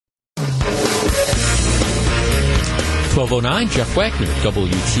12:09, Jeff Wagner,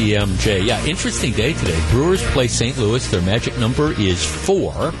 WTMJ. Yeah, interesting day today. Brewers play St. Louis. Their magic number is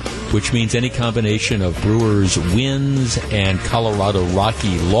 4, which means any combination of Brewers wins and Colorado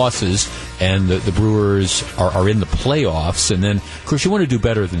Rocky losses, and the Brewers are in the playoffs. And then, of course, you want to do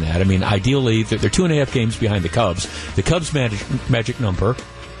better than that. I mean, ideally, they're 2.5 games behind the Cubs. The Cubs' magic number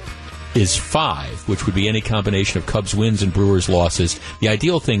is 5, which would be any combination of Cubs wins and Brewers losses. The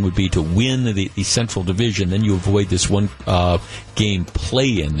ideal thing would be to win the Central Division. Then you avoid this one-game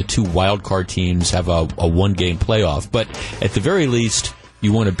play-in. The 2 wild card teams have a one-game playoff. But at the very least,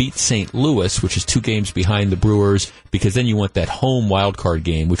 you want to beat St. Louis, which is 2 games behind the Brewers, because then you want that home wild card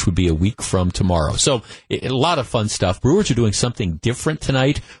game, which would be a week from tomorrow. So a lot of fun stuff. Brewers are doing something different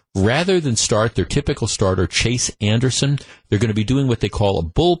tonight. Rather than start their typical starter, Chase Anderson, they're going to be doing what they call a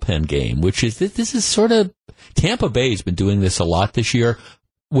bullpen game, which is, this is sort of, Tampa Bay has been doing this a lot this year,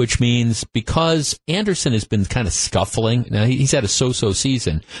 which means because Anderson has been kind of scuffling. Now, he's had a so-so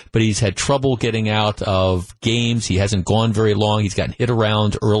season, but he's had trouble getting out of games. He hasn't gone very long. He's gotten hit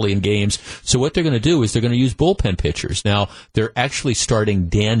around early in games. So what they're going to do is they're going to use bullpen pitchers. Now, they're actually starting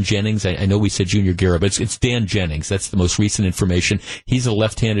Dan Jennings. I know we said Junior Guerra, but it's Dan Jennings. That's the most recent information. He's a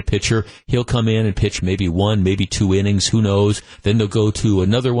left-handed pitcher. He'll come in and pitch maybe 1, maybe 2 innings. Who knows? Then they'll go to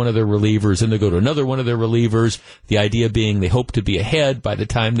another one of their relievers. Then they'll go to another one of their relievers. The idea being they hope to be ahead by the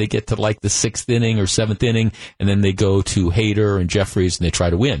time they get to like the 6th inning or 7th inning, and then they go to Hader and Jeffries and they try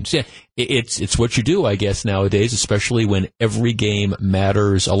to win. So, yeah, it's what you do, I guess, nowadays, especially when every game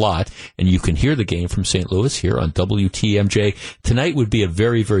matters a lot. And you can hear the game from St. Louis here on WTMJ. Tonight would be a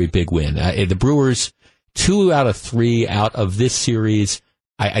very, very big win. The Brewers, 2 out of 3 out of this series,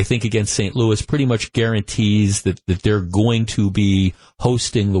 I think against St. Louis, pretty much guarantees that they're going to be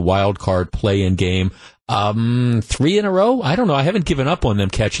hosting the wild card play-in game. 3 in a row? I don't know. I haven't given up on them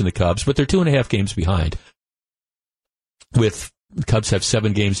catching the Cubs, but they're 2.5 games behind. The Cubs have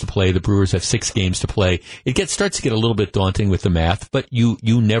 7 games to play. The Brewers have 6 games to play. It starts to get a little bit daunting with the math, but you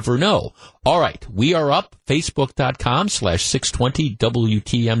never know. All right. We are up.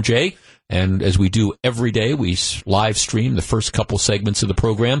 Facebook.com/620WTMJ. And as we do every day, we live stream the first couple segments of the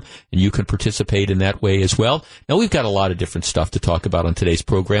program, and you can participate in that way as well. Now, we've got a lot of different stuff to talk about on today's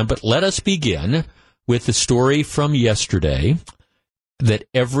program, but let us begin with the story from yesterday that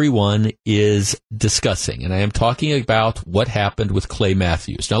everyone is discussing. And I am talking about what happened with Clay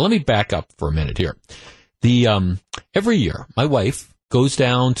Matthews. Now, let me back up for a minute here. Every year, my wife goes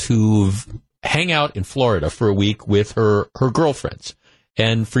down to hang out in Florida for a week with her girlfriends.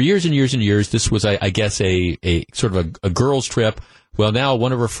 And for years and years and years, this was, I guess, a sort of a girls' trip. Well, now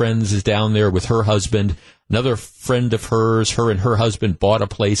one of her friends is down there with her husband. Another friend of hers, her and her husband bought a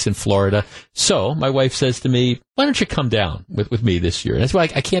place in Florida. So my wife says to me, why don't you come down with me this year? And that's why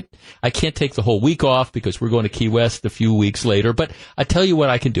I can't take the whole week off because we're going to Key West a few weeks later. But I tell you what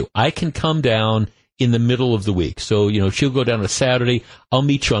I can do. I can come down in the middle of the week. So, she'll go down on a Saturday. I'll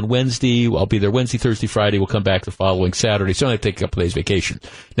meet you on Wednesday. I'll be there Wednesday, Thursday, Friday. We'll come back the following Saturday. So I take a couple days vacation.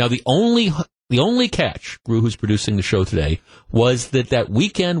 Now, the only catch, Gru, who's producing the show today, was that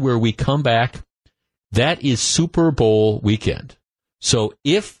weekend where we come back, that is Super Bowl weekend. So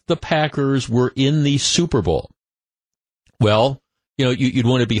if the Packers were in the Super Bowl, well, you'd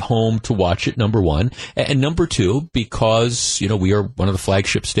want to be home to watch it, number one. And number two, because, we are one of the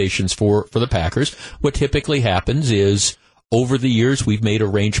flagship stations for the Packers, what typically happens is over the years, we've made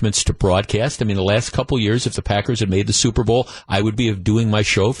arrangements to broadcast. I mean, the last couple years, if the Packers had made the Super Bowl, I would be doing my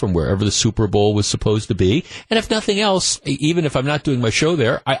show from wherever the Super Bowl was supposed to be. And if nothing else, even if I'm not doing my show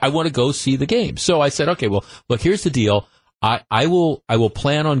there, I want to go see the game. So I said, okay, well, look, here's the deal. I will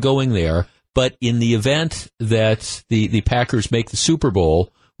plan on going there. But in the event that the Packers make the Super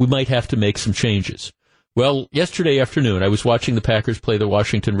Bowl, we might have to make some changes. Well, yesterday afternoon, I was watching the Packers play the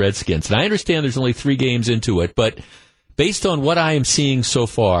Washington Redskins. And I understand there's only 3 games into it, but based on what I am seeing so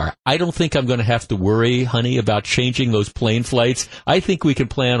far, I don't think I'm going to have to worry, honey, about changing those plane flights. I think we can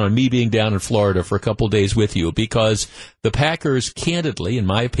plan on me being down in Florida for a couple of days with you because the Packers, candidly, in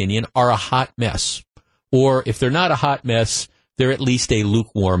my opinion, are a hot mess. Or if they're not a hot mess, they're at least a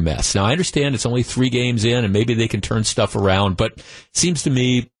lukewarm mess. Now, I understand it's only 3 games in, and maybe they can turn stuff around, but it seems to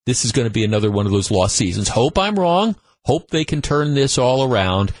me this is going to be another one of those lost seasons. Hope I'm wrong. Hope they can turn this all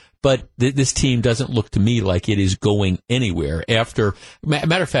around. But this team doesn't look to me like it is going anywhere.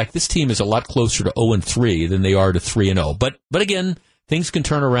 Matter of fact, this team is a lot closer to 0-3 than they are to 3-0. But again, things can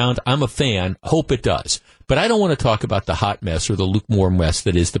turn around. I'm a fan. Hope it does. But I don't want to talk about the hot mess or the lukewarm mess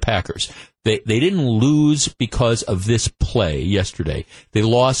that is the Packers. They didn't lose because of this play yesterday. They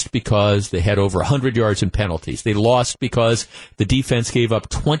lost because they had over 100 yards in penalties. They lost because the defense gave up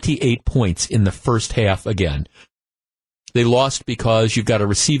 28 points in the first half again. They lost because you've got a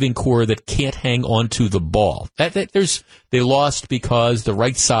receiving core that can't hang on to the ball. They lost because the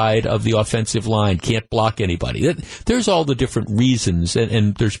right side of the offensive line can't block anybody. There's all the different reasons,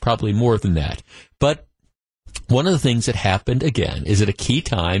 and there's probably more than that. But one of the things that happened, again, is at a key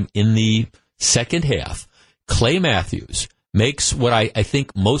time in the second half, Clay Matthews makes what I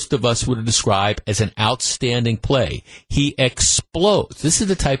think most of us would describe as an outstanding play. He explodes. This is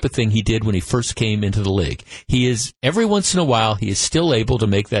the type of thing he did when he first came into the league. Every once in a while, he is still able to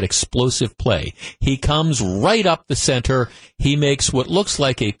make that explosive play. He comes right up the center. He makes what looks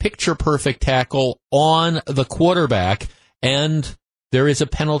like a picture-perfect tackle on the quarterback, and there is a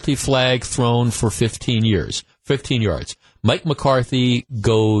penalty flag thrown for 15 yards. Mike McCarthy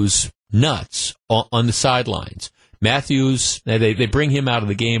goes nuts on the sidelines. Matthews, they bring him out of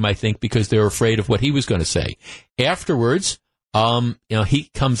the game, I think, because they're afraid of what he was going to say. Afterwards, he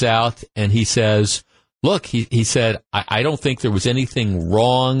comes out and he says, look, he said, I don't think there was anything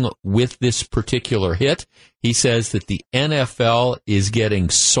wrong with this particular hit. He says that the NFL is getting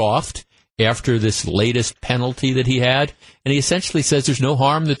soft after this latest penalty that he had. And he essentially says there's no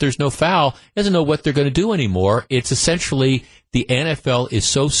harm, that there's no foul. He doesn't know what they're going to do anymore. It's essentially the NFL is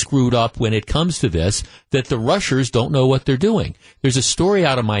so screwed up when it comes to this that the rushers don't know what they're doing. There's a story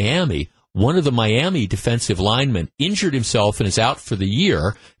out of Miami. One of the Miami defensive linemen injured himself and is out for the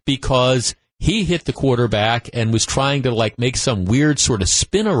year because he hit the quarterback and was trying to make some weird sort of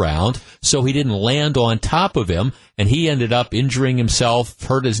spin around, so he didn't land on top of him, and he ended up injuring himself,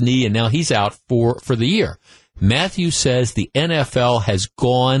 hurt his knee, and now he's out for the year. Matthews says the NFL has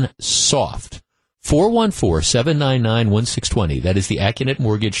gone soft. 414-799-1620. That is the Acunet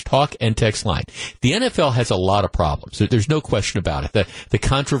Mortgage talk and text line. The NFL has a lot of problems. There's no question about it. The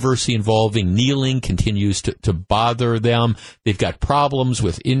controversy involving kneeling continues to bother them. They've got problems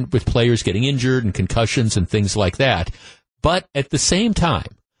with players getting injured and concussions and things like that. But at the same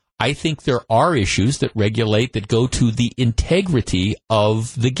time, I think there are issues that go to the integrity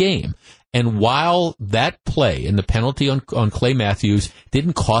of the game. And while that play and the penalty on Clay Matthews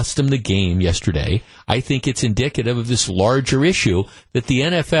didn't cost him the game yesterday, I think it's indicative of this larger issue that the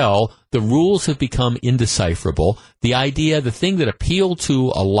NFL, the rules have become indecipherable. The thing that appealed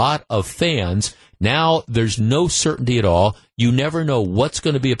to a lot of fans, now there's no certainty at all. You never know what's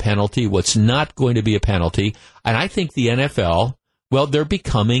going to be a penalty, what's not going to be a penalty. And I think the NFL, well, they're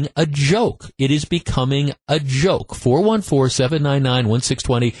becoming a joke. It is becoming a joke.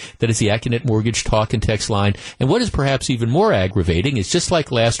 414-799-1620. That is the Acunet Mortgage talk and text line. And what is perhaps even more aggravating is just like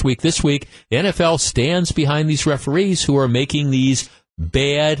last week, this week, the NFL stands behind these referees who are making these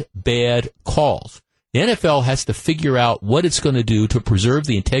bad calls. The NFL has to figure out what it's going to do to preserve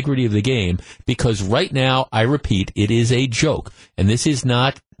the integrity of the game, because right now, I repeat, it is a joke. And this is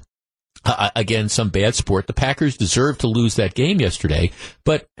not again, some bad sport. The Packers deserved to lose that game yesterday,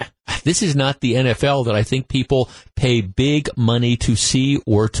 but this is not the NFL that I think people pay big money to see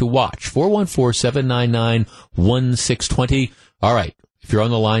or to watch. 414-799-1620. All right. If you're on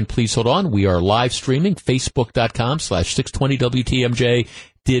the line, please hold on. We are live streaming, Facebook.com/620WTMJ.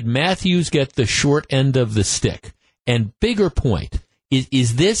 Did Matthews get the short end of the stick? And bigger point, are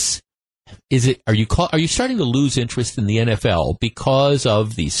you starting to lose interest in the NFL because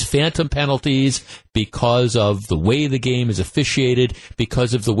of these phantom penalties, because of the way the game is officiated,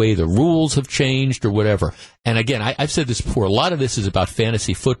 because of the way the rules have changed, or whatever? And again, I've said this before, a lot of this is about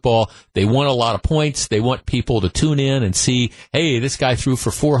fantasy football. They want a lot of points. They want people to tune in and see, hey, this guy threw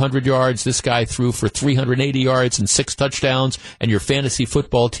for 400 yards, this guy threw for 380 yards and 6 touchdowns, and your fantasy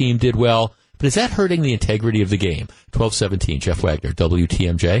football team did well. But is that hurting the integrity of the game? 1217, Jeff Wagner,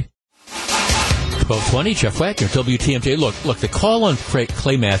 WTMJ. 1220, Jeff Wagner, WTMJ. Look, the call on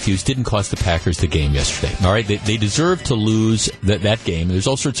Clay Matthews didn't cost the Packers the game yesterday. All right, they deserved to lose that game. There's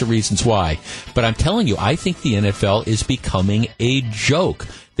all sorts of reasons why. But I'm telling you, I think the NFL is becoming a joke.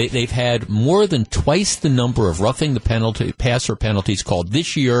 They've had more than twice the number of roughing the passer penalties called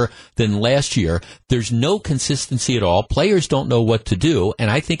this year than last year. There's no consistency at all. Players don't know what to do, and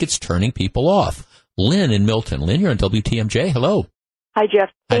I think it's turning people off. Lynn in Milton. Lynn, you're on WTMJ. Hello. Hi, Jeff.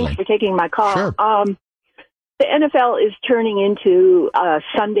 Thanks for taking my call. Sure. The NFL is turning into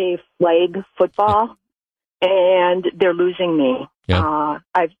Sunday flag football, and they're losing me. Yeah.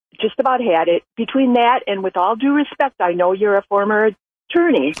 I've just about had it. Between that and, with all due respect, I know you're a former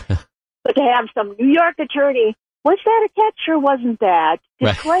attorney, but to have some New York attorney, was that a catch or wasn't that?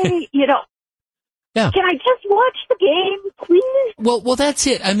 Did Clay, Yeah. Can I just watch the game, please? Well, that's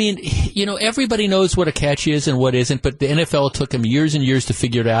it. I mean, everybody knows what a catch is and what isn't, but the NFL took them years and years to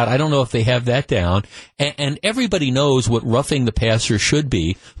figure it out. I don't know if they have that down. And everybody knows what roughing the passer should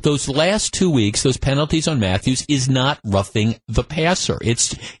be. Those last 2 weeks, those penalties on Matthews is not roughing the passer.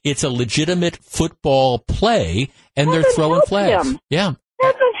 It's a legitimate football play, and they're throwing flags. Yeah.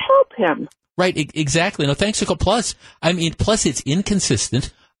 Doesn't help him. Right, exactly. No, thanks, Nicole. Plus it's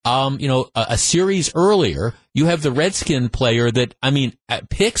inconsistent. A series earlier, you have the Redskin player that,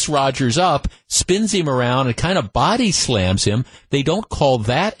 picks Rodgers up, spins him around, and kind of body slams him. They don't call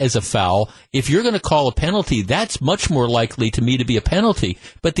that as a foul. If you're going to call a penalty, that's much more likely to me to be a penalty.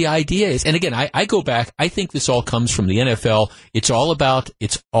 But the idea is, and again, I go back, I think this all comes from the NFL. It's all about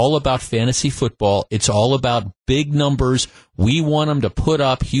fantasy football. It's all about big numbers. We want them to put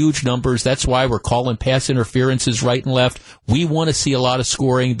up huge numbers. That's why we're calling pass interferences right and left. We want to see a lot of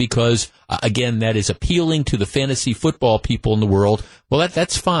scoring because, again, that is appealing to the fantasy football people in the world. Well,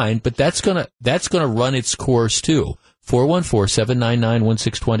 that's fine, but that's gonna run its course too.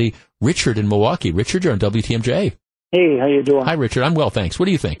 414-799-1620. Richard in Milwaukee. Richard, you're on WTMJ. Hey, how you doing? Hi, Richard. I'm well, thanks. What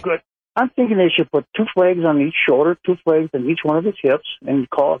do you think? Good. I'm thinking they should put 2 flags on each shoulder, 2 flags on each one of his hips, and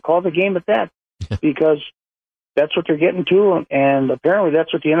call the game at that. Because that's what they're getting to, and apparently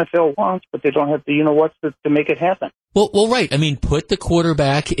that's what the NFL wants, but they don't have the to make it happen. Well, right. Put the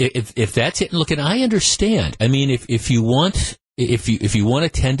quarterback, if that's it. And look, and I understand. If you want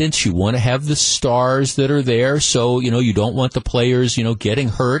attendance, you want to have the stars that are there. So, you don't want the players, getting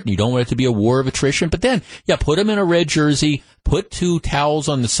hurt, and you don't want it to be a war of attrition. But then, put them in a red jersey, put 2 towels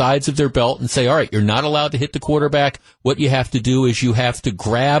on the sides of their belt and say, all right, you're not allowed to hit the quarterback. What you have to do is you have to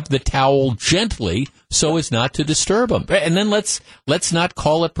grab the towel gently so as not to disturb them. And then let's not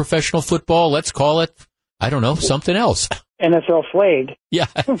call it professional football. Let's call it, I don't know, something else. NFL flag. Yeah.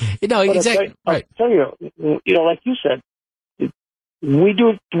 Exactly. Right. I'll tell you, like you said, we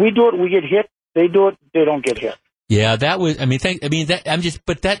do it, we get hit. They do it, they don't get hit. Yeah, that was,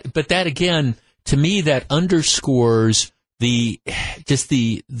 but that again, to me, that underscores you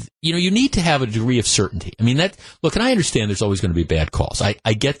need to have a degree of certainty. Look, and I understand there's always going to be bad calls.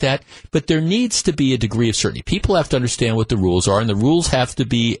 I get that, but there needs to be a degree of certainty. People have to understand what the rules are, and the rules have to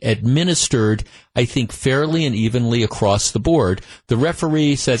be administered, I think, fairly and evenly across the board. The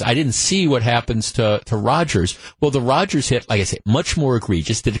referee says, I didn't see what happens to Rodgers. Well, the Rodgers hit, like I say, much more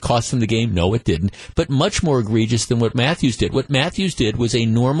egregious. Did it cost him the game? No, it didn't. But much more egregious than what Matthews did. What Matthews did was a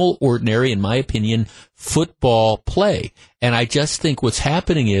normal, ordinary, in my opinion, football play. And I just think what's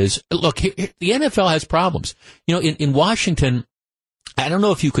happening is, look, the NFL has problems. In Washington, I don't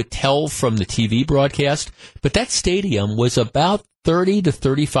know if you could tell from the TV broadcast, but that stadium was about 30 to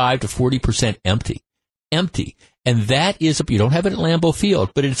 35 to 40% empty. And that is, you don't have it at Lambeau Field,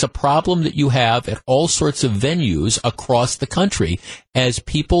 but it's a problem that you have at all sorts of venues across the country as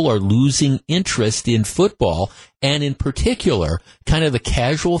people are losing interest in football. And in particular, kind of the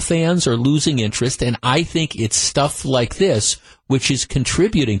casual fans are losing interest. And I think it's stuff like this which is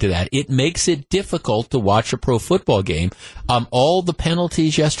contributing to that. It makes it difficult to watch a pro football game. All the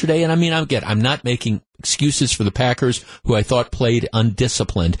penalties yesterday, and I'm not making excuses for the Packers, who I thought played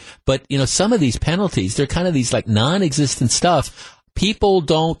undisciplined, but some of these penalties, they're kind of these like non-existent stuff. People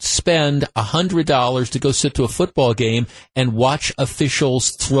don't spend $100 to go sit to a football game and watch officials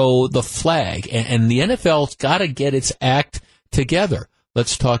throw the flag. And the NFL's got to get its act together.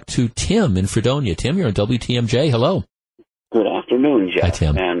 Let's talk to Tim in Fredonia. Tim, you're on WTMJ. Hello. Good afternoon, Jeff. Hi,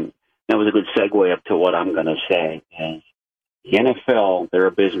 Tim. And that was a good segue up to what I'm going to say. Is the NFL, they're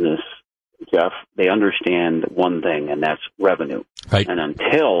a business, Jeff. They understand one thing, and that's revenue. Right. And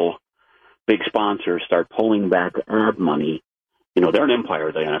until big sponsors start pulling back ad money, they're an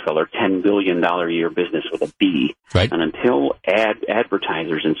empire, the NFL. They're $10 billion a year business with a B. Right. And until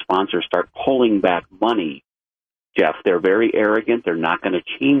advertisers and sponsors start pulling back money, Jeff, they're very arrogant. They're not going to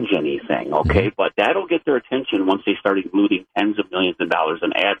change anything, okay? Mm-hmm. But that'll get their attention once they start including tens of millions of dollars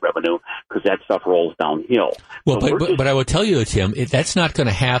in ad revenue, because that stuff rolls downhill. Well, but I will tell you, Tim, that's not going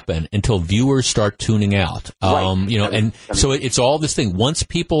to happen until viewers start tuning out. Right. So it's all this thing. Once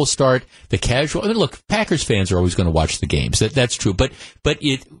people start the casual, look, Packers fans are always going to watch the games. That's true. But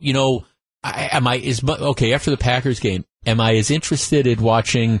it, after the Packers game, am I as interested in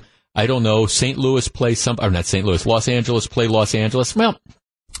watching, I don't know, Los Angeles play Los Angeles? Well,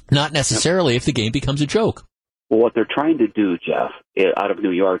 not necessarily if the game becomes a joke. Well, what they're trying to do, Jeff, out of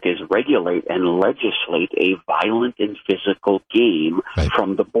New York, is regulate and legislate a violent and physical game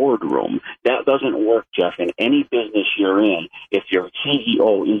from the boardroom. That doesn't work, Jeff, in any business you're in if your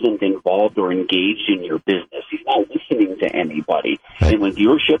CEO isn't involved or engaged in your business. He's not listening to anybody. Right. And when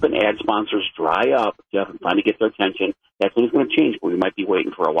viewership and ad sponsors dry up, Jeff, and trying to get their attention, that's when it's going to change. We might be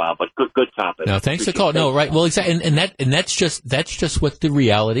waiting for a while, but good topic. No, thanks for the call. No, right. Well, exactly. And that's just what the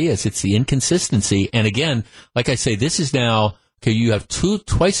reality is. It's the inconsistency. And again, like I say, this is now, okay, you have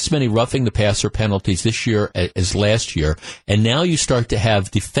twice as many roughing the passer penalties this year as last year. And now you start to have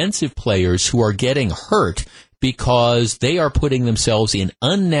defensive players who are getting hurt because they are putting themselves in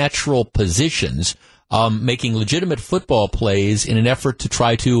unnatural positions, making legitimate football plays in an effort to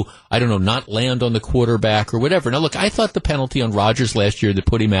try to, I don't know, not land on the quarterback or whatever. Now, look, I thought the penalty on Rodgers last year that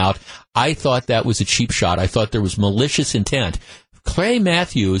put him out, I thought that was a cheap shot. I thought there was malicious intent. Clay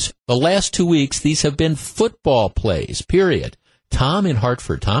Matthews, the last 2 weeks, these have been football plays, period. Tom in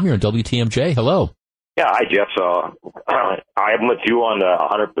Hartford. Tom, you're on WTMJ. Hello. Yeah, hi, Jeff. I'm with you on the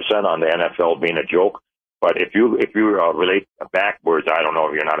 100% on the NFL being a joke. But if you relate backwards, I don't know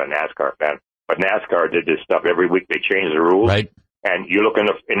if you're not a NASCAR fan, but NASCAR did this stuff every week. They changed the rules. Right. And you look in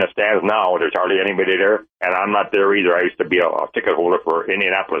the stands now, there's hardly anybody there. And I'm not there either. I used to be a ticket holder for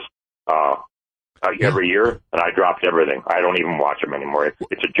Indianapolis every year, and I dropped everything. I don't even watch them anymore.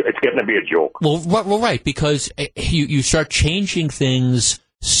 It's getting to be a joke. Well, right, because you start changing things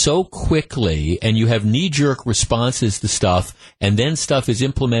so quickly, and you have knee-jerk responses to stuff, and then stuff is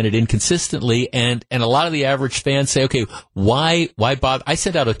implemented inconsistently, and a lot of the average fans say, okay, why bother? I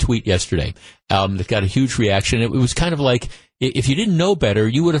sent out a tweet yesterday that got a huge reaction. It was kind of like, if you didn't know better,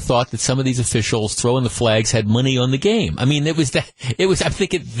 you would have thought that some of these officials throwing the flags had money on the game. I mean, I'm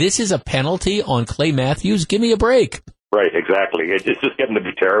thinking, this is a penalty on Clay Matthews? Give me a break. Right, exactly. It's just getting to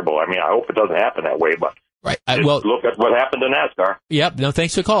be terrible. I mean, I hope it doesn't happen that way, but right. Well, look at what happened to NASCAR. Yep. No,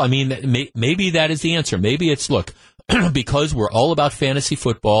 thanks for the call. I mean, maybe that is the answer. Maybe it's, look, because we're all about fantasy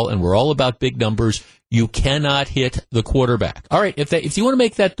football and we're all about big numbers, you cannot hit the quarterback. All right. If you want to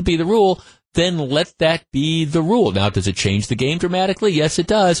make that to be the rule, then let that be the rule. Now, does it change the game dramatically? Yes, it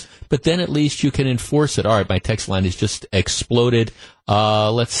does. But then at least you can enforce it. All right, my text line has just exploded.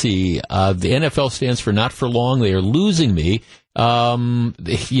 Let's see. The NFL stands for not for long. They are losing me.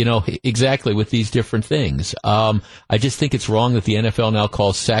 Exactly with these different things. I just think it's wrong that the NFL now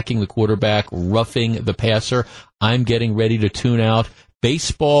calls sacking the quarterback roughing the passer. I'm getting ready to tune out.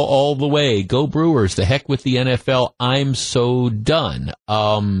 Baseball all the way. Go Brewers. The heck with the NFL. I'm so done.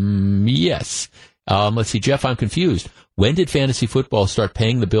 Yes. Let's see, Jeff, I'm confused. When did fantasy football start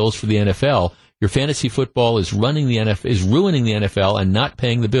paying the bills for the NFL? Your fantasy football is ruining the NFL and not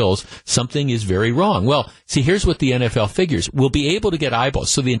paying the bills. Something is very wrong. Well, see, here's what the NFL figures. We'll be able to get eyeballs.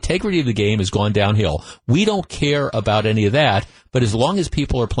 So the integrity of the game has gone downhill. We don't care about any of that. But as long as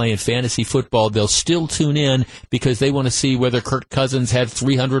people are playing fantasy football, they'll still tune in because they want to see whether Kirk Cousins had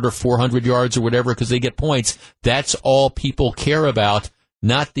 300 or 400 yards or whatever because they get points. That's all people care about,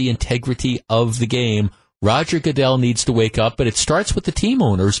 not the integrity of the game. Roger Goodell needs to wake up, but it starts with the team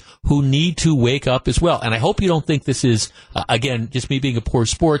owners who need to wake up as well. And I hope you don't think this is, again, just me being a poor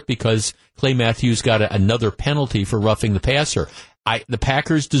sport because Clay Matthews got another penalty for roughing the passer. The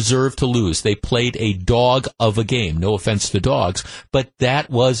Packers deserve to lose. They played a dog of a game. No offense to dogs, but that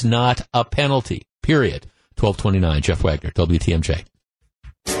was not a penalty, period. 12:29, Jeff Wagner, WTMJ.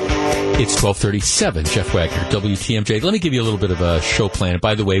 It's 12:37, Jeff Wagner, WTMJ. Let me give you a little bit of a show plan.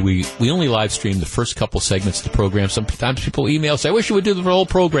 By the way, we only live stream the first couple segments of the program. Sometimes people email, say, I wish you would do the whole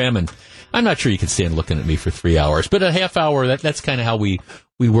program, and I'm not sure you can stand looking at me for 3 hours. But a half hour, that's kind of how we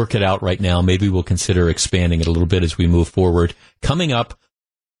work it out right now. Maybe we'll consider expanding it a little bit as we move forward. Coming up,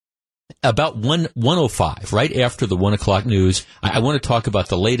 about 1:05, right after the 1 o'clock news, I want to talk about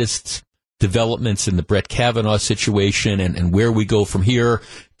the latest developments in the Brett Kavanaugh situation and where we go from here.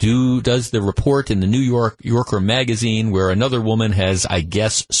 Does the report in the New Yorker magazine where another woman has, I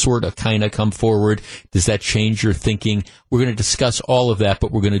guess, sort of kind of come forward, does that change your thinking? We're going to discuss all of that,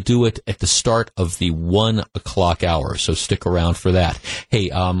 but we're going to do it at the start of the 1 o'clock hour. So stick around for that. Hey,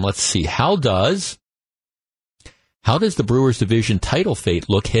 let's see. How does the Brewers division title fate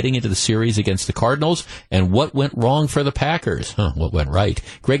look heading into the series against the Cardinals? And what went wrong for the Packers? What went right?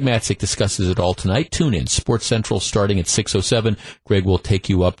 Greg Matzik discusses it all tonight. Tune in. Sports Central starting at 6:07. Greg will take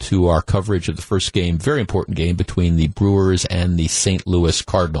you up to our coverage of the first game, very important game between the Brewers and the St. Louis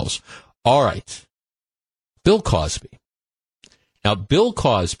Cardinals. All right. Bill Cosby. Now, Bill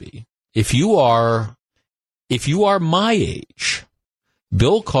Cosby, if you are my age,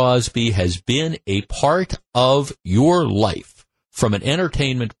 Bill Cosby has been a part of your life from an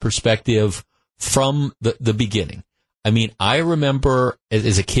entertainment perspective from the beginning. I mean, I remember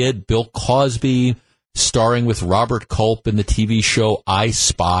as a kid, Bill Cosby starring with Robert Culp in the TV show I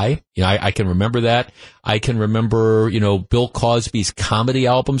Spy. You know, I can remember that. I can remember, you know, Bill Cosby's comedy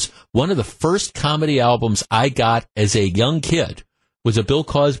albums. One of the first comedy albums I got as a young kid was a Bill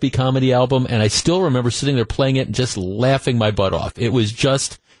Cosby comedy album, and I still remember sitting there playing it and just laughing my butt off. It was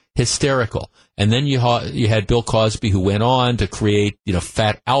just hysterical. And then you had Bill Cosby, who went on to create, you know,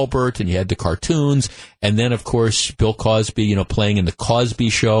 Fat Albert, and you had the cartoons. And then, of course, Bill Cosby, you know, playing in the Cosby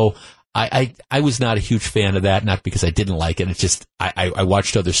Show. I was not a huge fan of that, not because I didn't like it. It's just, I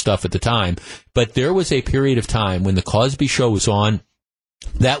watched other stuff at the time. But there was a period of time when the Cosby Show was on.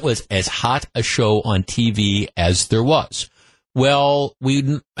 That was as hot a show on TV as there was. Well,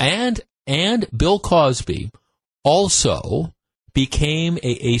 and Bill Cosby also became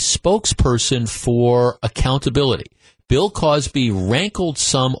a spokesperson for accountability. Bill Cosby rankled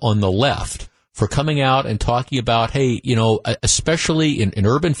some on the left for coming out and talking about, hey, you know, especially in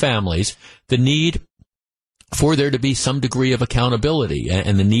urban families, the need for there to be some degree of accountability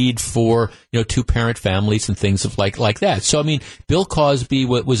and the need for, you know, two-parent families and things of like that. So, I mean, Bill Cosby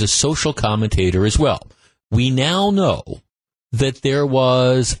was a social commentator as well. We now know that there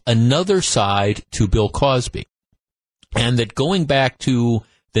was another side to Bill Cosby, and that going back to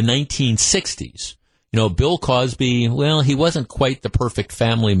the 1960s, you know, Bill Cosby, well, he wasn't quite the perfect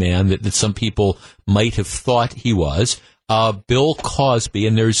family man that some people might have thought he was. Bill Cosby,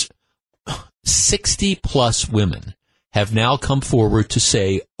 and there's 60-plus women have now come forward to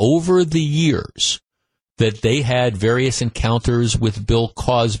say over the years that they had various encounters with Bill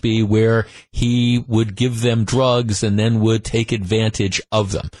Cosby where he would give them drugs and then would take advantage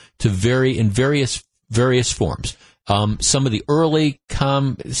of them in various forms. Some of the early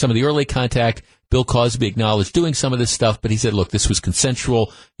contact, Bill Cosby acknowledged doing some of this stuff, but he said, look, this was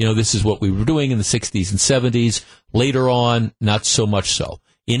consensual. You know, this is what we were doing in the 60s and 70s. Later on, not so much so.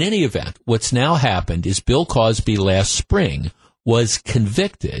 In any event, what's now happened is Bill Cosby last spring was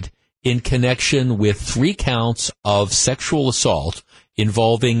convicted in connection with 3 counts of sexual assault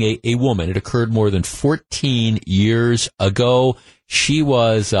involving a woman. It occurred more than 14 years ago. She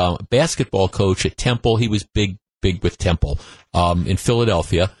was a basketball coach at Temple. He was big with Temple in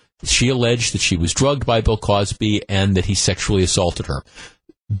Philadelphia. She alleged that she was drugged by Bill Cosby and that he sexually assaulted her.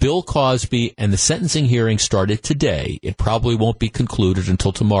 Bill Cosby, and the sentencing hearing started today. It probably won't be concluded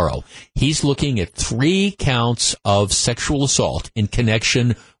until tomorrow. He's looking at 3 counts of sexual assault in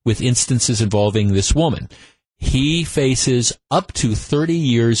connection with instances involving this woman. He faces up to 30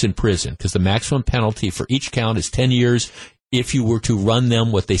 years in prison because the maximum penalty for each count is 10 years. If you were to run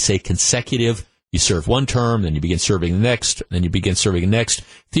them, what they say, consecutive, you serve one term, then you begin serving the next, then you begin serving the next.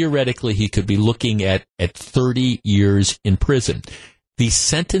 Theoretically, he could be looking at 30 years in prison. The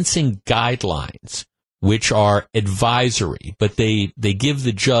sentencing guidelines, which are advisory, but they give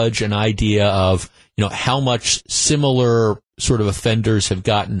the judge an idea of, you know, how much similar sort of offenders have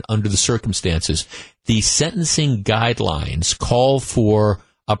gotten under the circumstances. The sentencing guidelines call for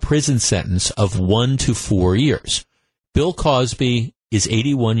a prison sentence of 1 to 4 years. Bill Cosby is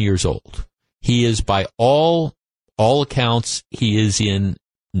 81 years old. He is, by all accounts, he is in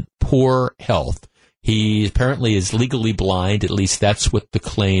poor health. He apparently is legally blind. At least that's what the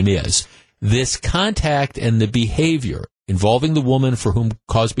claim is. This contact and the behavior involving the woman for whom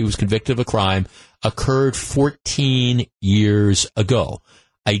Cosby was convicted of a crime occurred 14 years ago.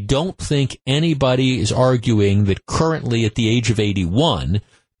 I don't think anybody is arguing that currently at the age of 81,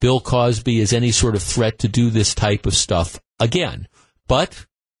 Bill Cosby is any sort of threat to do this type of stuff again. But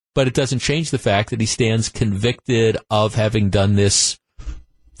it doesn't change the fact that he stands convicted of having done this,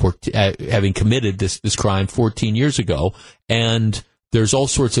 having committed this crime 14 years ago. And there's all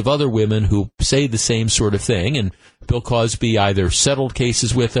sorts of other women who say the same sort of thing. And Bill Cosby either settled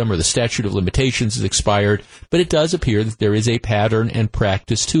cases with them or the statute of limitations has expired. But it does appear that there is a pattern and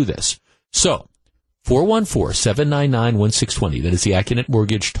practice to this. So, 414-799-1620. That is the Acunet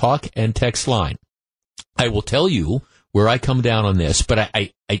Mortgage talk and text line. I will tell you where I come down on this, but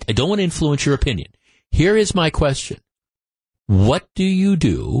I don't want to influence your opinion. Here is my question. What do you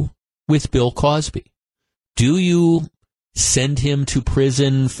do with Bill Cosby? Do you send him to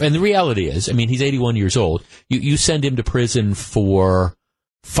prison? And the reality is, I mean, he's 81 years old. You send him to prison for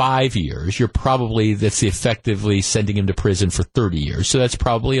 5 years. That's effectively sending him to prison for 30 years. So that's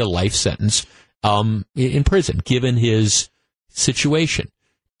probably a life sentence in prison, given his situation.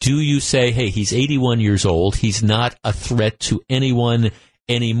 Do you say, hey, he's 81 years old, he's not a threat to anyone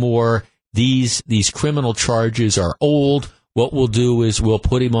anymore, these criminal charges are old, what we'll do is we'll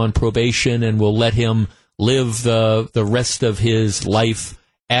put him on probation and we'll let him live the rest of his life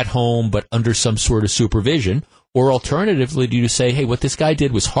at home but under some sort of supervision? Or alternatively, do you say, hey, what this guy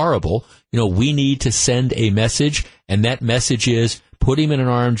did was horrible. We need to send a message, and that message is put him in an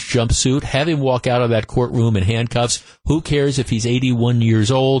orange jumpsuit, have him walk out of that courtroom in handcuffs. Who cares if he's 81 years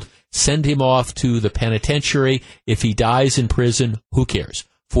old? Send him off to the penitentiary. If he dies in prison, who cares?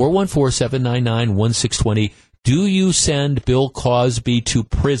 414-799-1620. Do you send Bill Cosby to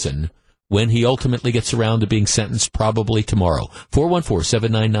prison when he ultimately gets around to being sentenced probably tomorrow?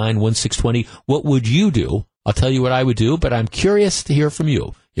 414-799-1620. What would you do? I'll tell you what I would do, but I'm curious to hear from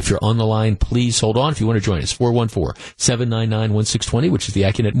you. If you're on the line, please hold on. If you want to join us, 414-799-1620, which is the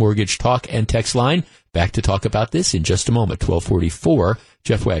Acunet Mortgage talk and text line. Back to talk about this in just a moment. 1244,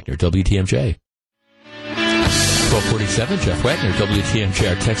 Jeff Wagner, WTMJ. 1247, Jeff Wagner, WTMJ.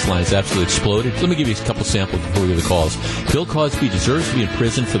 Our text line has absolutely exploded. Let me give you a couple samples before we go to the calls. Bill Cosby deserves to be in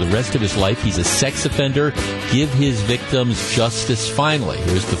prison for the rest of his life. He's a sex offender. Give his victims justice finally.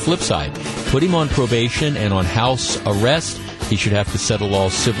 Here's the flip side. Put him on probation and on house arrest. He should have to settle all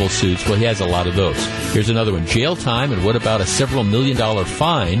civil suits. Well, he has a lot of those. Here's another one. Jail time, and what about a several $million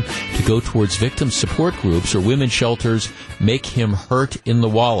fine to go towards victim support groups or women's shelters? Make him hurt in the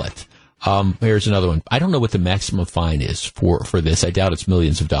wallet. Here's another one. I don't know what the maximum fine is for this. I doubt it's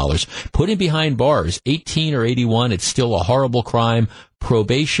millions of dollars. Put him behind bars. 18 or 81, it's still a horrible crime.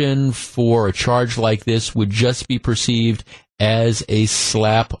 Probation for a charge like this would just be perceived as a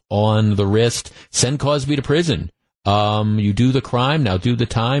slap on the wrist. Send Cosby to prison. You do the crime, now do the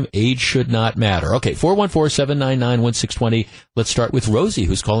time. Age should not matter. Okay, 414-799-1620. Let's start with Rosie,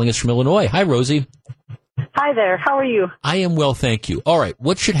 who's calling us from Illinois. Hi, Rosie. Hi there. How are you? I am well, thank you. All right,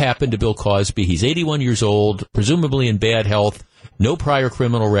 what should happen to Bill Cosby? He's 81 years old, presumably in bad health, no prior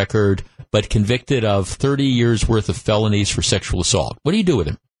criminal record, but convicted of 30 years' worth of felonies for sexual assault. What do you do with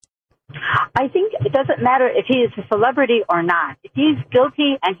him? I think it doesn't matter if he is a celebrity or not. If he's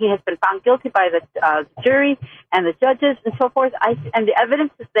guilty and he has been found guilty by the jury and the judges and so forth, and the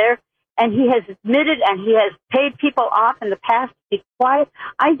evidence is there, and he has admitted and he has paid people off in the past to be quiet,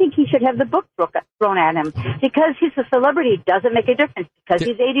 I think he should have the book thrown at him. Because he's a celebrity doesn't make a difference. Because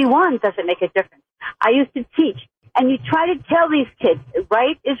he's 81 doesn't make a difference. I used to teach, and you try to tell these kids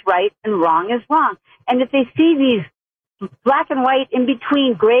right is right and wrong is wrong. And if they see these black and white in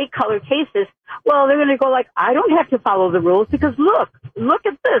between gray color cases, well, they're going to go like, I don't have to follow the rules because look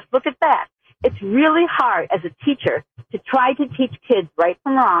at this, look at that. It's really hard as a teacher to try to teach kids right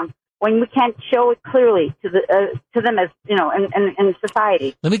from wrong when we can't show it clearly to them as, in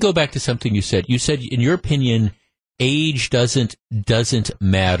society. Let me go back to something you said. You said, in your opinion, age doesn't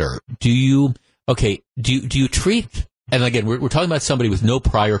matter. Do you treat, and again, we're talking about somebody with no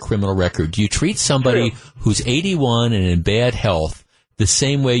prior criminal record. Do you treat somebody who's 81 and in bad health the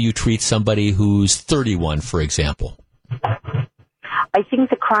same way you treat somebody who's 31, for example? I think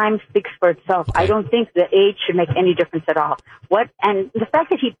the crime speaks for itself. Okay. I don't think the age should make any difference at all. And the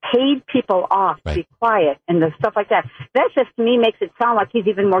fact that he paid people off to be quiet and the stuff like that just to me makes it sound like he's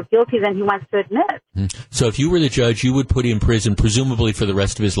even more guilty than he wants to admit. So if you were the judge, you would put him in prison, presumably for the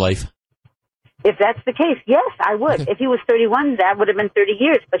rest of his life? If that's the case, yes, I would. Okay. If he was 31, that would have been 30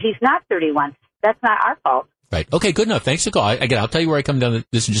 years, but he's not 31. That's not our fault. Right. Okay, good enough. Thanks for the call. Again, I'll tell you where I come down to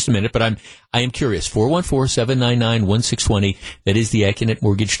this in just a minute, but I am curious. 414-799-1620. That is the Acunet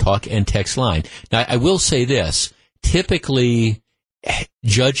Mortgage talk and text line. Now, I will say this. Typically,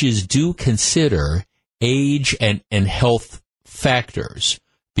 judges do consider age and health factors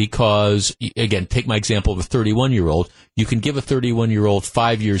because, again, take my example of a 31-year-old. You can give a 31-year-old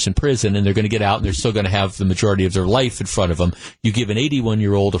 5 years in prison, and they're going to get out, and they're still going to have the majority of their life in front of them. You give an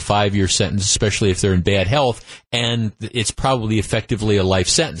 81-year-old a 5-year sentence, especially if they're in bad health, and it's probably effectively a life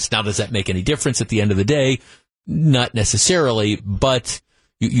sentence. Now, does that make any difference at the end of the day? Not necessarily, but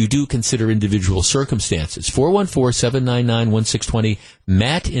you do consider individual circumstances. 414-799-1620.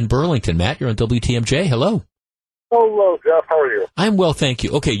 Matt in Burlington. Matt, you're on WTMJ. Hello. Hello, Jeff. How are you? I'm well, thank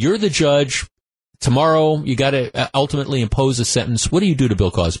you. Okay, you're the judge. Tomorrow, you got to ultimately impose a sentence. What do you do to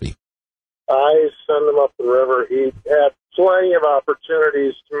Bill Cosby? I send him up the river. He had plenty of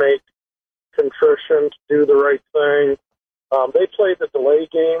opportunities to make contrition, to do the right thing. They played the delay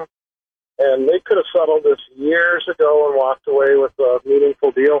game, and they could have settled this years ago and walked away with a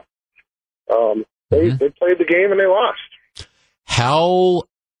meaningful deal. They played the game, and they lost.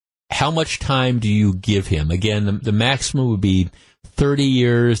 How much time do you give him? Again, the maximum would be 30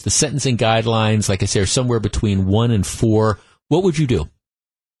 years. The sentencing guidelines, like I say, are somewhere between 1 and 4. What would you do?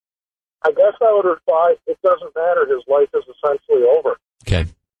 I guess I would reply, it doesn't matter. His life is essentially over. Okay.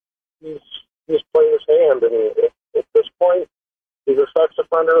 He's played his hand, and at this point, he's a sex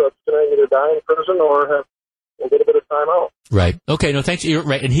offender that's going to either die in prison or have get a bit of time out. Right. Okay. No, thanks. You're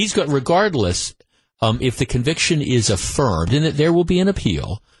right. And he's got, regardless, if the conviction is affirmed, and there will be an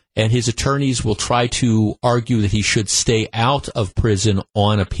appeal, and his attorneys will try to argue that he should stay out of prison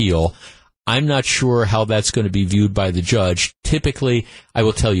on appeal. I'm not sure how that's going to be viewed by the judge. Typically, I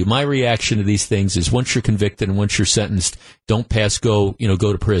will tell you, my reaction to these things is once you're convicted and once you're sentenced, don't go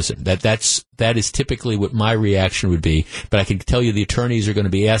to prison. That is typically what my reaction would be. But I can tell you the attorneys are going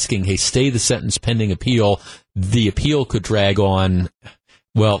to be asking, hey, stay the sentence pending appeal. The appeal could drag on,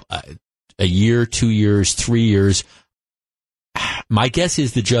 a year, 2 years, 3 years. My guess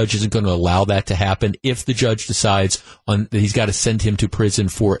is the judge isn't going to allow that to happen if the judge decides that he's got to send him to prison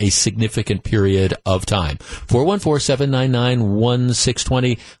for a significant period of time.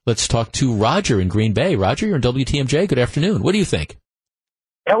 414-799-1620. Let's talk to Roger in Green Bay. Roger, you're in WTMJ. Good afternoon. What do you think?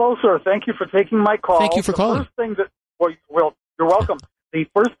 Hello, sir. Thank you for taking my call. Thank you for calling. Well, you're welcome. The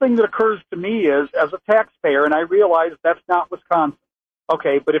first thing that occurs to me is, as a taxpayer, and I realize that's not Wisconsin.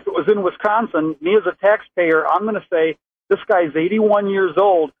 Okay, but if it was in Wisconsin, me as a taxpayer, I'm going to say, this guy's 81 years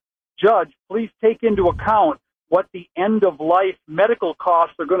old. Judge, please take into account what the end-of-life medical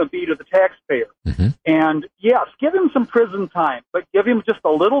costs are going to be to the taxpayer. Mm-hmm. And, yes, give him some prison time, but give him just a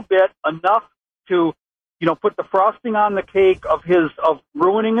little bit, enough to, put the frosting on the cake of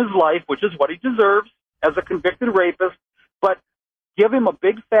ruining his life, which is what he deserves as a convicted rapist, but give him a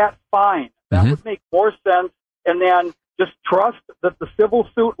big fat fine. That would make more sense, and then just trust that the civil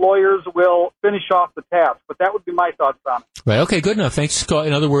suit lawyers will finish off the task. But that would be my thoughts on it. Right. Okay, good enough. Thanks, Scott.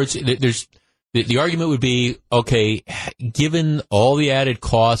 In other words, the argument would be, okay, given all the added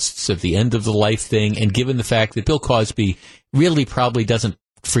costs of the end of the life thing, and given the fact that Bill Cosby really doesn't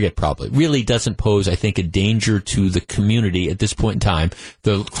pose, I think, a danger to the community at this point in time.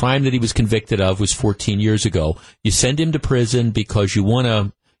 The crime that he was convicted of was 14 years ago. You send him to prison because you want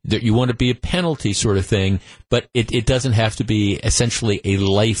to be a penalty sort of thing, but it doesn't have to be essentially a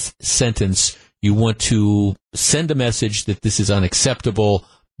life sentence. You want to send a message that this is unacceptable,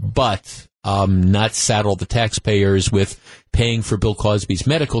 but not saddle the taxpayers with paying for Bill Cosby's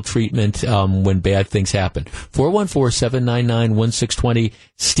medical treatment when bad things happen. 414-799-1620.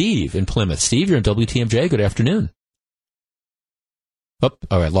 Steve in Plymouth. Steve, you're in WTMJ. Good afternoon. Oh,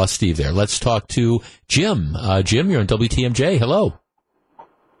 all right, lost Steve there. Let's talk to Jim. Jim, you're on WTMJ. Hello.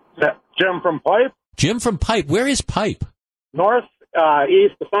 Jim from Pipe. Jim from Pipe. Where is Pipe? North,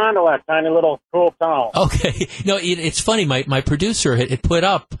 east of Fond du Lac, tiny little cool town. Okay. No, it's funny. My producer had put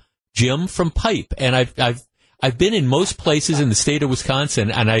up Jim from Pipe, and I've been in most places in the state of Wisconsin,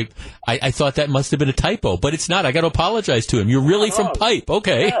 and I thought that must have been a typo, but it's not. I got to apologize to him. You're really from Pipe.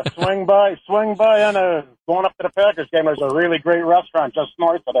 Okay. Yeah, swing by, and going up to the Packers game. There's a really great restaurant just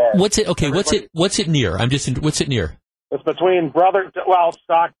north of there. What's it? Okay. What's it near? What's it near? It's between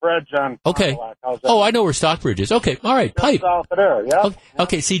Stockbridge and... Okay. Oh, I know where Stockbridge is. Okay. All right. Pipe. South of there, yeah.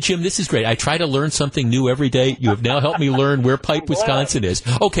 Okay. See, Jim, this is great. I try to learn something new every day. You have now helped me learn where Pipe, Wisconsin is.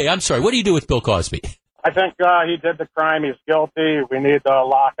 Okay. I'm sorry. What do you do with Bill Cosby? I think he did the crime. He's guilty. We need to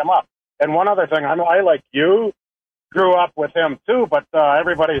lock him up. And one other thing, I know I, like you, grew up with him too, but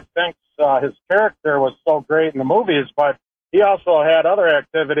everybody thinks his character was so great in the movies, but he also had other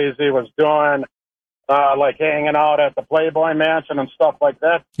activities he was doing, like hanging out at the Playboy Mansion and stuff like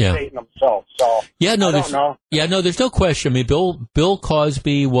that, dating himself. So there's no question. I mean, Bill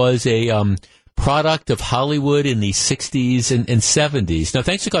Cosby was a product of Hollywood in the 60s and 70s. Now,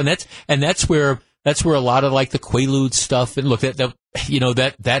 thanks for calling. That's where a lot of like the Quaalude stuff, and look,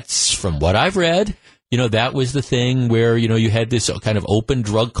 that's from what I've read. That was the thing where, you had this kind of open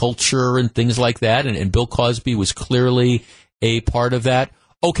drug culture and things like that, and Bill Cosby was clearly a part of that.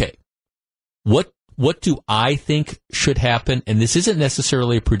 Okay. What do I think should happen? And this isn't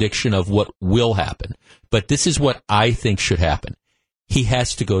necessarily a prediction of what will happen, but this is what I think should happen. He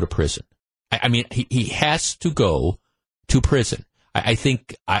has to go to prison. I mean, he has to go to prison. I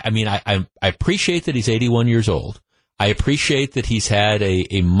appreciate that he's 81 years old. I appreciate that he's had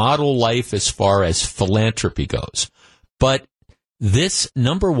a model life as far as philanthropy goes. But this,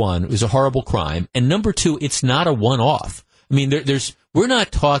 number one, is a horrible crime. And number two, it's not a one-off. I mean, we're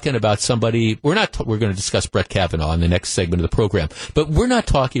not talking about somebody, we're going to discuss Brett Kavanaugh in the next segment of the program, but we're not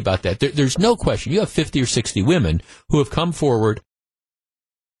talking about that. There's no question. You have 50 or 60 women who have come forward,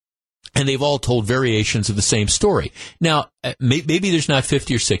 and they've all told variations of the same story. Now, maybe there's not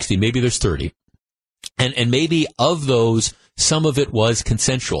 50 or 60, maybe there's 30. And maybe of those, some of it was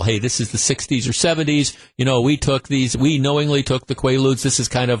consensual. Hey, this is the 60s or 70s. We knowingly took the Quaaludes. This is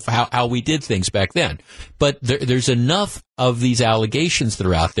kind of how we did things back then. But there's enough of these allegations that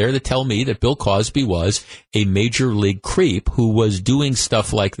are out there that tell me that Bill Cosby was a major league creep who was doing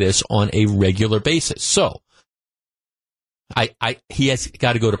stuff like this on a regular basis. So he has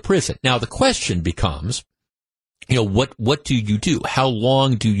got to go to prison. Now, the question becomes, what do you do? How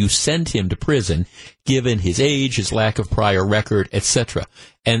long do you send him to prison, given his age, his lack of prior record, etc.?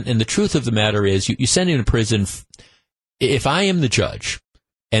 And the truth of the matter is, you send him to prison. If I am the judge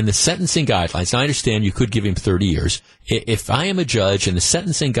and the sentencing guidelines, and I understand you could give him 30 years. If I am a judge and the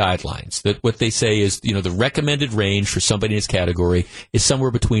sentencing guidelines, that what they say is, the recommended range for somebody in his category is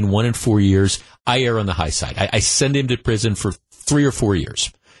somewhere between 1 and 4 years, I err on the high side. I send him to prison for 3 or 4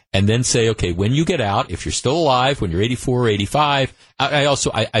 years. And then say, okay, when you get out, if you're still alive, when you're 84 or 85,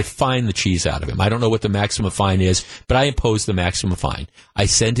 I fine the cheese out of him. I don't know what the maximum fine is, but I impose the maximum fine. I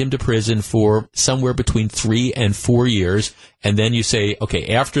send him to prison for somewhere between 3 and 4 years, and then you say,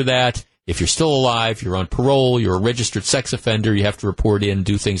 okay, after that, if you're still alive, you're on parole, you're a registered sex offender, you have to report in,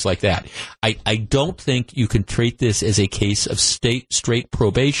 do things like that. I don't think you can treat this as a case of straight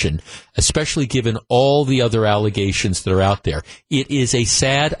probation, especially given all the other allegations that are out there. It is a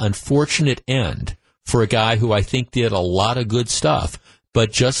sad, unfortunate end for a guy who I think did a lot of good stuff.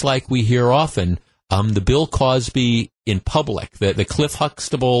 But just like we hear often, the Bill Cosby in public, the Cliff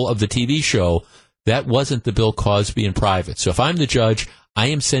Huxtable of the TV show, that wasn't the Bill Cosby in private. So if I'm the judge, I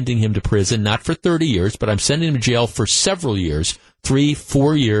am sending him to prison, not for 30 years, but I'm sending him to jail for several years, 3,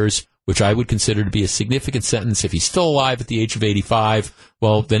 4 years, which I would consider to be a significant sentence. If he's still alive at the age of 85,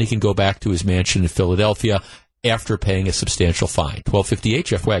 well, then he can go back to his mansion in Philadelphia after paying a substantial fine. 1258,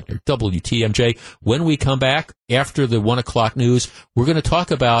 Jeff Wagner, WTMJ. When we come back, after the 1 o'clock news, we're going to talk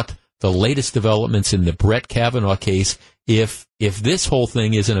about the latest developments in the Brett Kavanaugh case. If this whole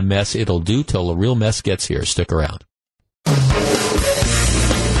thing isn't a mess, it'll do till a real mess gets here. Stick around.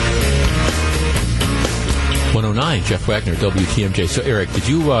 109, Jeff Wagner, WTMJ. So, Eric, did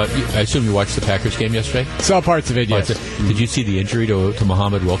you, I assume you watched the Packers game yesterday? Saw parts of it, yes. Did you see the injury to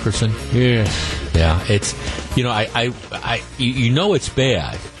Muhammad Wilkerson? Yeah. Yeah, it's, it's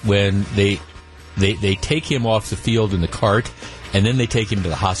bad when they take him off the field in the cart and then they take him to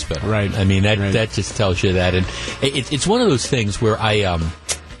the hospital. Right. I mean, that just tells you that. And it's one of those things where and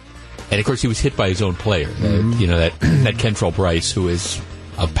of course he was hit by his own player, that Kentrell Bryce, who is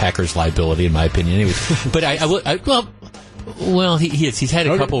a Packers liability, in my opinion. Anyways, but he's had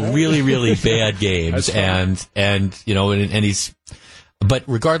a couple really, really bad games, and he's. But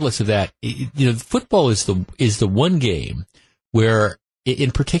regardless of that, football is the one game where,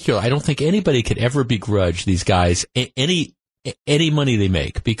 in particular, I don't think anybody could ever begrudge these guys any money they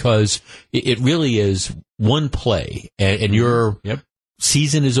make, because it really is one play, and your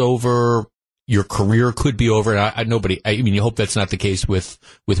season is over. Your career could be over, and you hope that's not the case with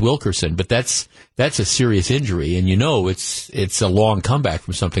Wilkerson, but that's a serious injury, and it's a long comeback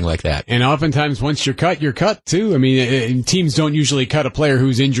from something like that. And oftentimes, once you're cut too. I mean, teams don't usually cut a player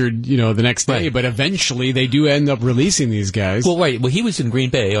who's injured, the next day, but eventually they do end up releasing these guys. Well, right. Well, he was in Green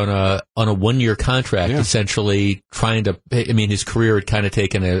Bay on a 1-year contract, essentially trying to. I mean, his career had kind of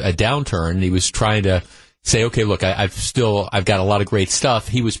taken a downturn, and he was trying to say, okay, look, I've got a lot of great stuff.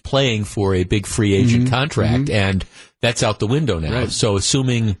 He was playing for a big free agent contract, and that's out the window now. Right. So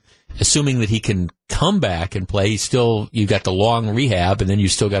assuming that he can come back and play, you've got the long rehab, and then you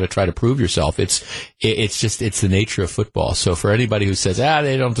still got to try to prove yourself. It's the nature of football. So for anybody who says,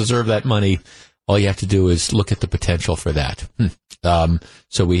 they don't deserve that money, all you have to do is look at the potential for that.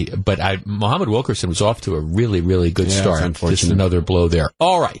 Muhammad Wilkerson was off to a really, really good start. Just another blow there.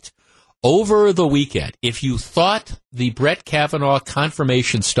 All right. Over the weekend, if you thought the Brett Kavanaugh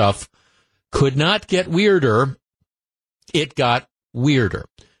confirmation stuff could not get weirder, it got weirder.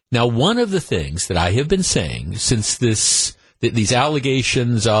 Now, one of the things that I have been saying since these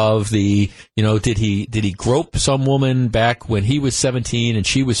allegations of did he grope some woman back when he was 17 and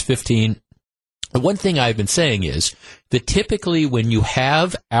she was 15? The one thing I've been saying is that typically when you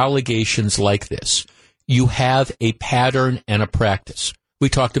have allegations like this, you have a pattern and a practice. We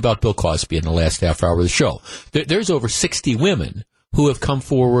talked about Bill Cosby in the last half hour of the show. There's over 60 women who have come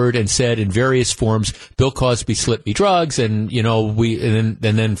forward and said in various forms, Bill Cosby slipped me drugs, and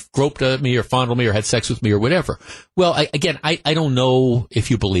then groped at me or fondled me or had sex with me or whatever. Well, I don't know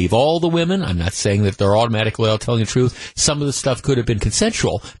if you believe all the women. I'm not saying that they're automatically all telling the truth. Some of the stuff could have been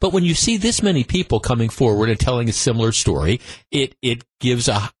consensual. But when you see this many people coming forward and telling a similar story, it gives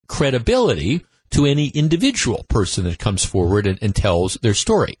a credibility to any individual person that comes forward and tells their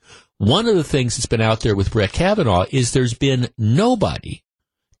story. One of the things that's been out there with Brett Kavanaugh is there's been nobody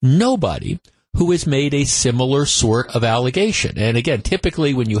who has made a similar sort of allegation. And again,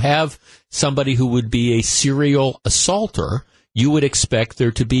 typically when you have somebody who would be a serial assaulter, you would expect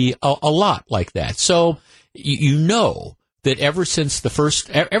there to be a lot like that. So that ever since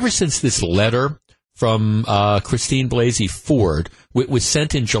this letter from Christine Blasey Ford was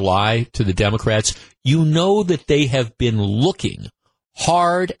sent in July to the Democrats, you know that they have been looking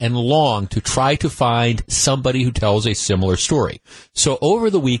hard and long to try to find somebody who tells a similar story. So over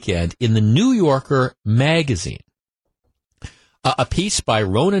the weekend, in the New Yorker magazine, a piece by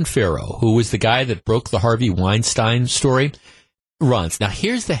Ronan Farrow, who was the guy that broke the Harvey Weinstein story, runs. Now,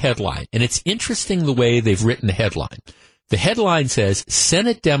 here's the headline, and it's interesting the way they've written the headline. The headline says,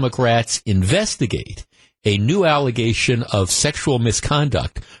 Senate Democrats investigate a new allegation of sexual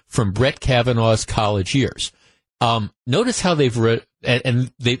misconduct from Brett Kavanaugh's college years. Notice how they've wrote,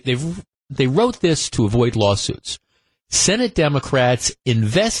 and they wrote this to avoid lawsuits. Senate Democrats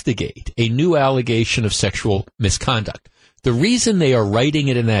investigate a new allegation of sexual misconduct. The reason they are writing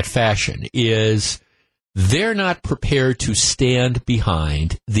it in that fashion is they're not prepared to stand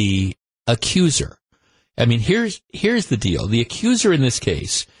behind the accuser. I mean, here's the deal. The accuser in this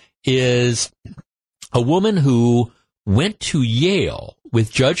case is a woman who went to Yale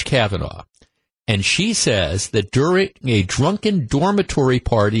with Judge Kavanaugh, and she says that during a drunken dormitory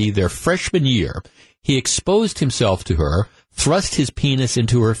party their freshman year, he exposed himself to her, thrust his penis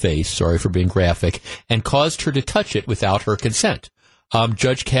into her face, sorry for being graphic, and caused her to touch it without her consent.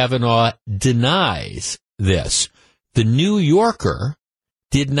 Judge Kavanaugh denies this. The New Yorker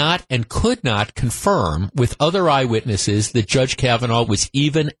did not and could not confirm with other eyewitnesses that Judge Kavanaugh was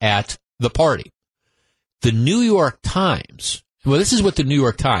even at the party. The New York Times, well, this is what the New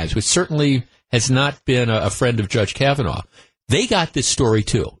York Times, which certainly has not been a friend of Judge Kavanaugh, they got this story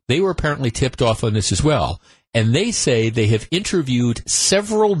too. They were apparently tipped off on this as well. And they say they have interviewed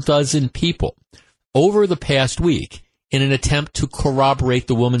several dozen people over the past week in an attempt to corroborate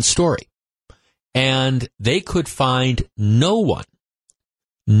the woman's story. And they could find no one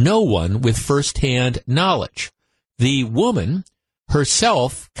with firsthand knowledge. The woman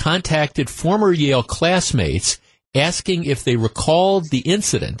herself contacted former Yale classmates asking if they recalled the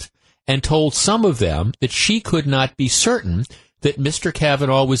incident and told some of them that she could not be certain that Mr.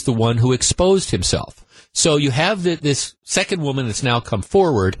 Kavanaugh was the one who exposed himself. So you have this second woman that's now come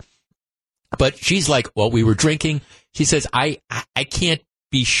forward, but she's like, well, we were drinking. She says, I can't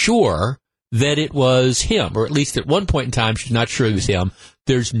be sure that it was him, or at least at one point in time, she's not sure it was him.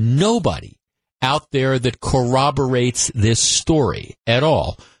 There's nobody out there that corroborates this story at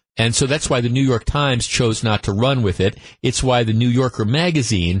all. And so that's why the New York Times chose not to run with it. It's why the New Yorker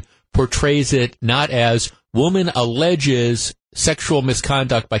magazine portrays it not as woman alleges sexual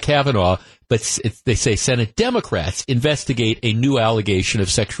misconduct by Kavanaugh, but they say Senate Democrats investigate a new allegation of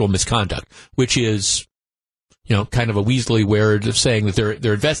sexual misconduct, which is, kind of a Weasley way of saying that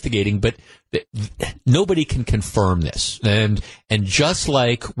they're investigating, but nobody can confirm this. And just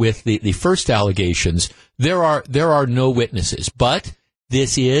like with the first allegations, there are no witnesses, but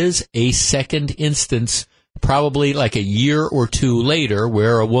this is a second instance, probably like a year or two later,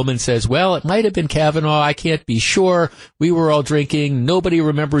 where a woman says, well, it might have been Kavanaugh. I can't be sure. We were all drinking. Nobody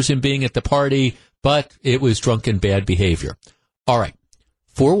remembers him being at the party, but it was drunken bad behavior. All right.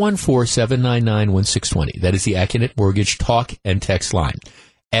 414-799-1620. That is the Acunet Mortgage talk and text line.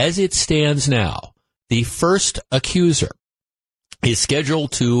 As it stands now, the first accuser is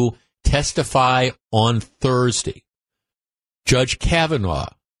scheduled to testify on Thursday. Judge Kavanaugh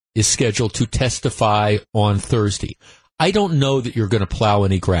is scheduled to testify on Thursday. I don't know that you're going to plow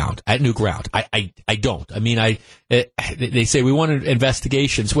any ground, new ground. I don't. I mean, they say we want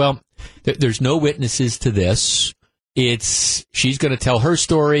investigations. Well, there's no witnesses to this. She's going to tell her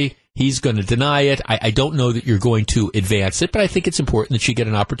story. He's going to deny it. I don't know that you're going to advance it, but I think it's important that she get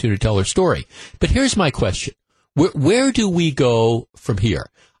an opportunity to tell her story. But here's my question. Where do we go from here?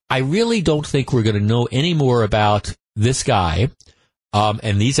 I really don't think we're going to know any more about this guy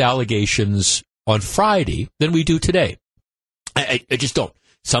and these allegations on Friday than we do today. I just don't.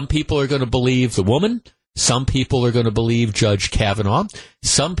 Some people are going to believe the woman. Some people are going to believe Judge Kavanaugh.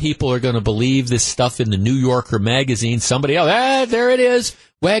 Some people are going to believe this stuff in the New Yorker magazine. Somebody else, there it is.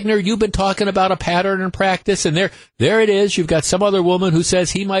 Wagner, you've been talking about a pattern and practice, and there it is. You've got some other woman who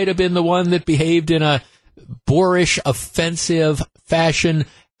says he might have been the one that behaved in a boorish, offensive fashion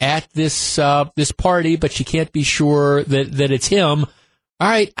at this party, but she can't be sure that it's him. All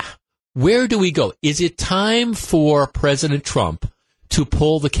right, where do we go? Is it time for President Trump to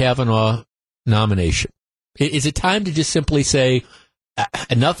pull the Kavanaugh nomination? Is it time to just simply say,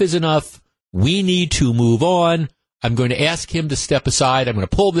 enough is enough, we need to move on, I'm going to ask him to step aside, I'm going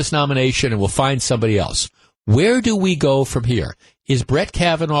to pull this nomination, and we'll find somebody else? Where do we go from here? Is Brett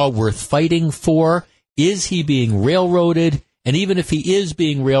Kavanaugh worth fighting for? Is he being railroaded? And even if he is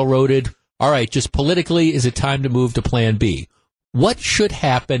being railroaded, all right, just politically, is it time to move to Plan B? What should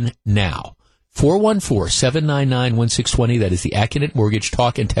happen now? 414-799-1620. That is the Acunet Mortgage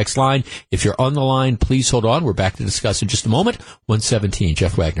Talk and Text line. If you're on the line, please hold on. We're back to discuss in just a moment. 117,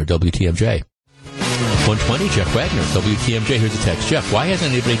 Jeff Wagner, WTMJ. 120, Jeff Wagner, WTMJ. Here's a text. Jeff, why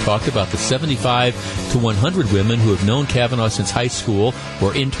hasn't anybody talked about the 75 to 100 women who have known Kavanaugh since high school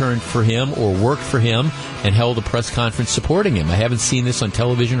or interned for him or worked for him and held a press conference supporting him? I haven't seen this on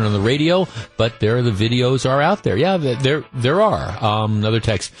television or on the radio, but the videos are out there. Yeah, there are. Another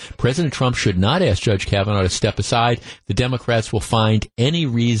text. President Trump should not ask Judge Kavanaugh to step aside. The Democrats will find any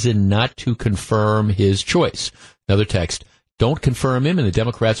reason not to confirm his choice. Another text. Don't confirm him, and the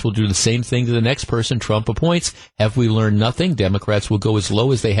Democrats will do the same thing to the next person Trump appoints. Have we learned nothing? Democrats will go as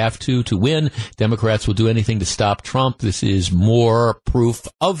low as they have to win. Democrats will do anything to stop Trump. This is more proof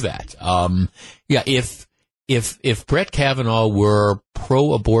of that. If Brett Kavanaugh were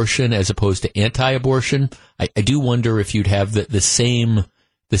pro-abortion as opposed to anti-abortion, I do wonder if you'd have the same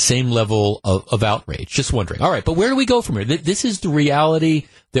level of outrage. Just wondering. All right, but where do we go from here? This is the reality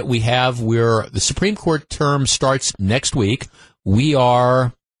that we have where the Supreme Court term starts next week. We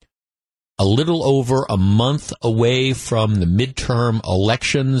are a little over a month away from the midterm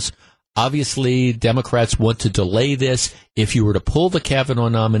elections. Obviously, Democrats want to delay this. If you were to pull the Kavanaugh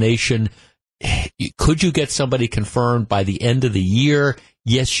nomination, could you get somebody confirmed by the end of the year?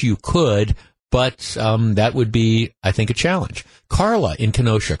 Yes, you could. But that would be, I think, a challenge. Carla in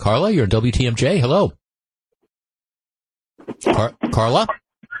Kenosha. Carla, you're on WTMJ. Hello. Carla?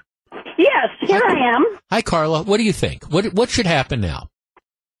 Yes, here I am. Hi, Carla. What do you think? What should happen now?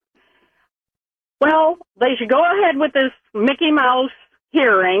 Well, they should go ahead with this Mickey Mouse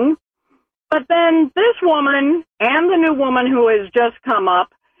hearing, but then this woman and the new woman who has just come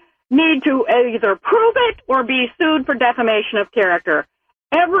up need to either prove it or be sued for defamation of character.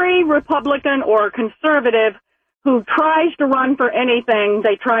 Every Republican or conservative who tries to run for anything,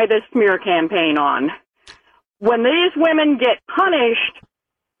 they try this smear campaign on. When these women get punished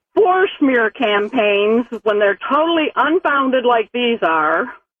for smear campaigns, when they're totally unfounded like these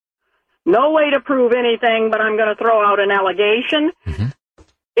are, no way to prove anything, but I'm going to throw out an allegation. Mm-hmm.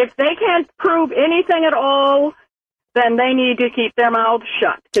 If they can't prove anything at all, then they need to keep their mouths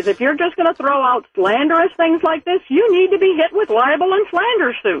shut. Because if you're just going to throw out slanderous things like this, you need to be hit with libel and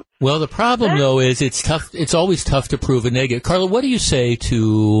slander suits. Well, the problem, though, is it's tough. It's always tough to prove a negative. Carla, what do you say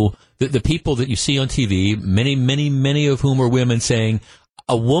to the people that you see on TV, many of whom are women, saying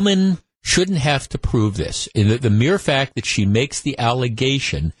a woman shouldn't have to prove this? The mere fact that she makes the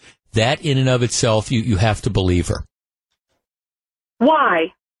allegation, that in and of itself, you have to believe her.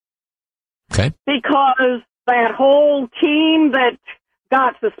 Why? Okay. Because that whole team that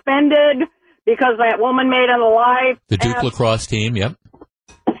got suspended because that woman made it alive. The Duke lacrosse team, yep.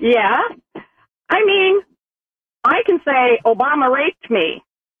 Yeah. I mean, I can say Obama raped me.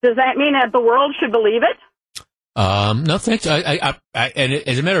 Does that mean that the world should believe it? No, thanks. And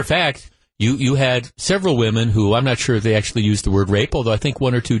as a matter of fact, you had several women who, I'm not sure if they actually used the word rape, although I think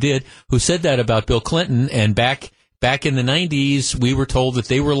one or two did, who said that about Bill Clinton. And back in the 90s, we were told that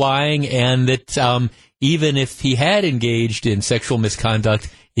they were lying and that even if he had engaged in sexual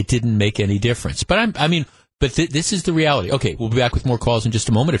misconduct, it didn't make any difference. But this is the reality. Okay, we'll be back with more calls in just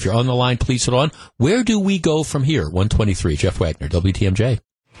a moment. If you're on the line, please hold on. Where do we go from here? 123, Jeff Wagner, WTMJ.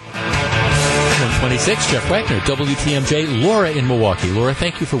 126, Jeff Wagner, WTMJ. Laura in Milwaukee. Laura,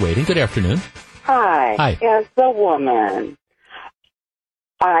 thank you for waiting. Good afternoon. Hi. Hi. As a woman,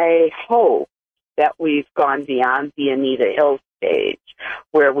 I hope that we've gone beyond the Anita Hill stage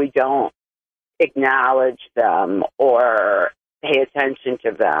where we don't acknowledge them or pay attention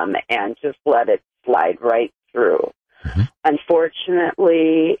to them and just let it slide right through. Mm-hmm.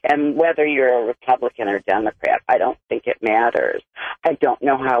 Unfortunately, and whether you're a Republican or Democrat, I don't think it matters. I don't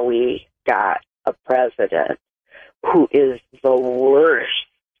know how we got a president who is the worst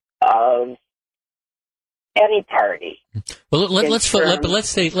of any party. Well, let's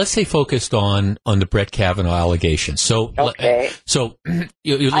stay focused on the Brett Kavanaugh allegations. So, okay.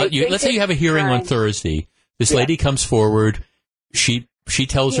 Let's say you have a hearing on Thursday. This lady comes forward. She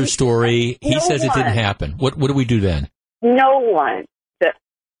tells her story. He says it didn't happen. What do we do then? No one.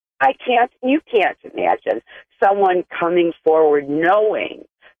 You can't imagine someone coming forward knowing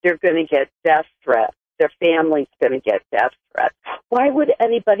they're going to get death threats. Their family's going to get death threats. Why would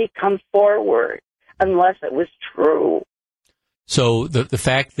anybody come forward unless it was true? So the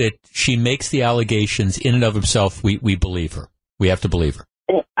fact that she makes the allegations in and of himself, we believe her. We have to believe her.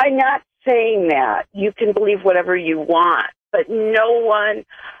 I'm not saying that. You can believe whatever you want, but no one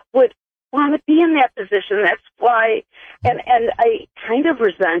would want to be in that position. That's why, and I kind of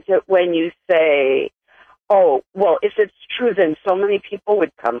resent it when you say, oh, well, if it's true, then so many people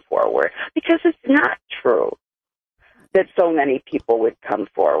would come forward. Because it's not true that so many people would come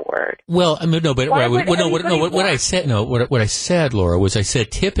forward. Well, I mean, no, but what I said, Laura, was I said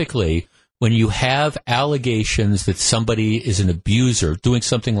typically when you have allegations that somebody is an abuser doing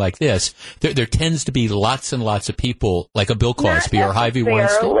something like this, there tends to be lots and lots of people, like a Bill Cosby or Harvey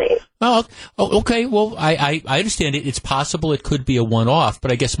Weinstein. Oh, okay. Well, I understand it. It's possible it could be a one-off,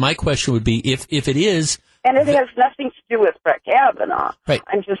 but I guess my question would be if it is. And it has nothing to do with Brett Kavanaugh. Right.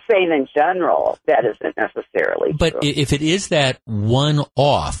 I'm just saying in general, that isn't necessarily But true. If it is that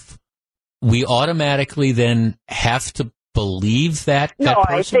one-off, we automatically then have to believe that person? No,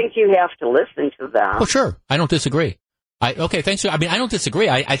 I think you have to listen to them. Oh, sure. I don't disagree. Okay, thanks. I mean, I don't disagree.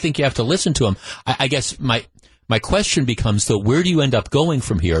 I think you have to listen to them. I guess my question becomes, though, where do you end up going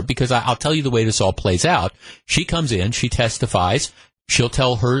from here? Because I'll tell you the way this all plays out. She comes in, she testifies. She'll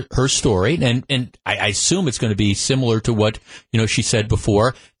tell her story, and I assume it's going to be similar to what, she said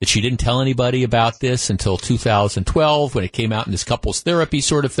before, that she didn't tell anybody about this until 2012 when it came out in this couples therapy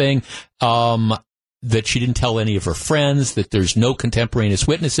sort of thing, that she didn't tell any of her friends, that there's no contemporaneous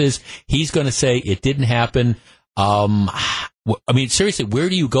witnesses. He's going to say it didn't happen. I mean, seriously, where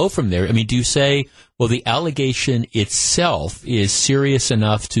do you go from there? I mean, do you say, well, the allegation itself is serious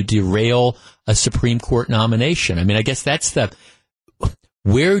enough to derail a Supreme Court nomination? I mean, I guess that's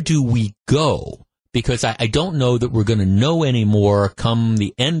where do we go? Because I don't know that we're going to know any more come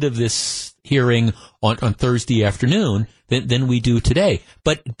the end of this hearing on Thursday afternoon than we do today.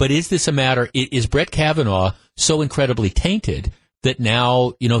 But is this a matter, is Brett Kavanaugh so incredibly tainted that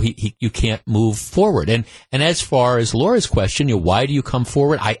now, you can't move forward? And as far as Laura's question, why do you come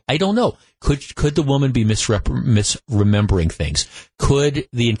forward? I don't know. Could the woman be misremembering things? Could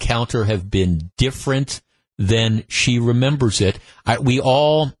the encounter have been different than she remembers it? We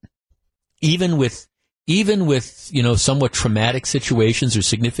all, even with somewhat traumatic situations or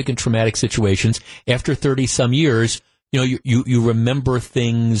significant traumatic situations, after 30 some years, you remember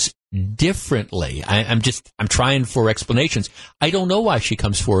things differently. I'm trying for explanations. I don't know why she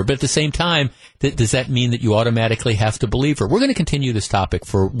comes forward, but at the same time, does that mean that you automatically have to believe her? We're going to continue this topic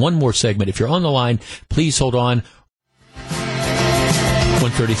for one more segment. If you're on the line, please hold on.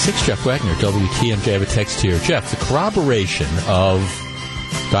 136, Jeff Wagner, WTMJ. I have a text here. Jeff, the corroboration of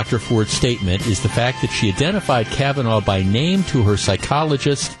Dr. Ford's statement is the fact that she identified Kavanaugh by name to her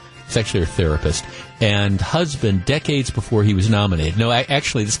psychologist, it's actually her therapist, and husband decades before he was nominated. No,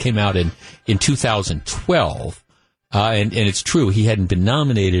 actually, this came out in 2012, and it's true, he hadn't been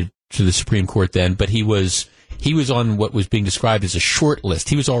nominated to the Supreme Court then, but he was on what was being described as a short list.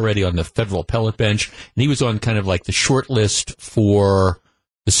 He was already on the federal appellate bench, and he was on kind of like the short list for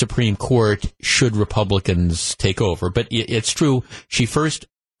the Supreme Court should Republicans take over. But it's true, she first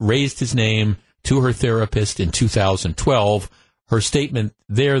raised his name to her therapist in 2012. Her statement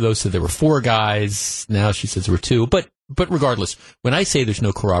there, though, said there were 4 guys. Now she says there were 2. But regardless, when I say there's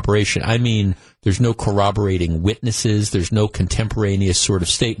no corroboration, I mean there's no corroborating witnesses. There's no contemporaneous sort of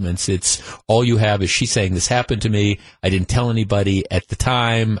statements. It's all you have is she saying this happened to me. I didn't tell anybody at the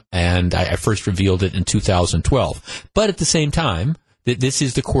time, and I first revealed it in 2012. But at the same time, that this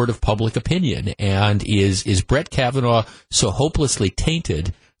is the court of public opinion, and is Brett Kavanaugh so hopelessly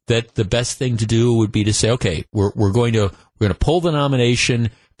tainted that the best thing to do would be to say, okay, we're going to pull the nomination.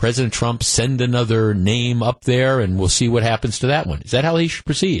 President Trump send another name up there, and we'll see what happens to that one. Is that how he should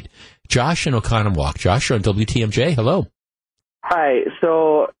proceed? Josh in Oconomowoc. Josh, you're on WTMJ. Hello. Hi.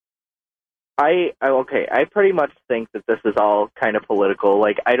 So I pretty much think that this is all kind of political.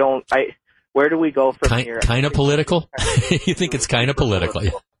 Where do we go from here? Kind of political? You think it's kind of political?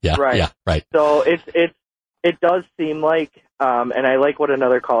 Yeah. Right. Yeah. Right. So it does seem like, and I like what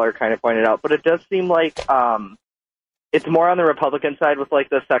another caller kind of pointed out, but it does seem like it's more on the Republican side with like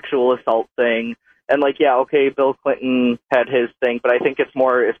the sexual assault thing, and Bill Clinton had his thing, but I think it's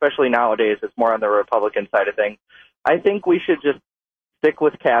more, especially nowadays, it's more on the Republican side of things. I think we should just stick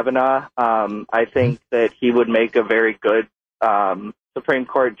with Kavanaugh. I think that he would make a very good Supreme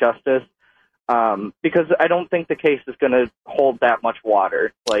Court justice. Because I don't think the case is going to hold that much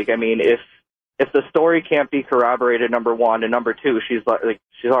water. If the story can't be corroborated, number one, and number two, she's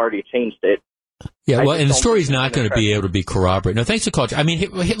already changed it. Yeah, well, and the story's not going to be able to be corroborated. No, thanks for calling. I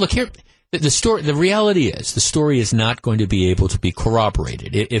mean, look here. The reality is the story is not going to be able to be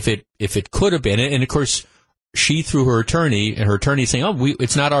corroborated. If it could have been, and of course, she through her attorney, and her attorney saying,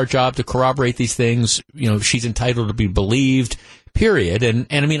 it's not our job to corroborate these things. She's entitled to be believed. Period. And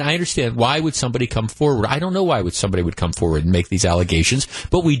I mean, I understand why would somebody come forward. I don't know why somebody would come forward and make these allegations,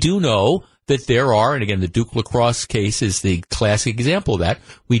 but we do know that there are, and again, the Duke lacrosse case is the classic example of that.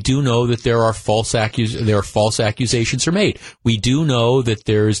 We do know that there are false accusations are made. We do know that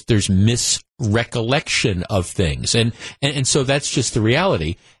there's misrecollection of things, and so that's just the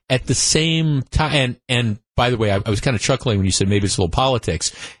reality. At the same time, and by the way, I was kind of chuckling when you said maybe it's a little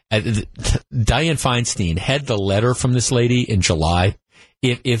politics. Dianne Feinstein had the letter from this lady in July.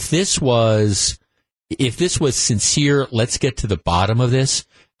 If this was sincere, let's get to the bottom of this.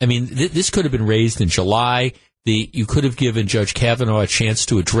 I mean, this could have been raised in July. You could have given Judge Kavanaugh a chance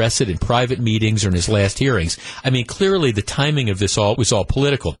to address it in private meetings or in his last hearings. I mean, clearly the timing of this was all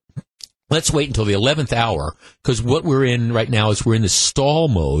political. Let's wait until the 11th hour, because what we're in right now is we're in the stall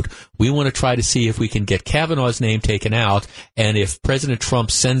mode. We want to try to see if we can get Kavanaugh's name taken out, and if President Trump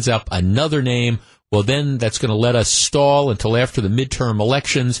sends up another name, well, then that's going to let us stall until after the midterm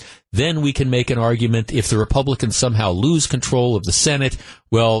elections. Then we can make an argument if the Republicans somehow lose control of the Senate.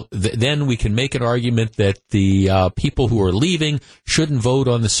 Well, then we can make an argument that the people who are leaving shouldn't vote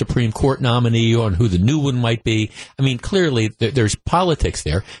on the Supreme Court nominee, on who the new one might be. I mean, clearly there's politics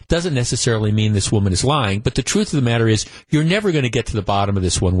there. Doesn't necessarily mean this woman is lying, but the truth of the matter is you're never going to get to the bottom of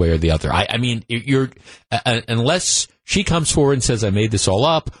this one way or the other. I mean, unless she comes forward and says, I made this all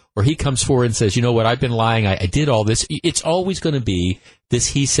up, or he comes forward and says, you know what, I've been lying, I did all this. It's always going to be this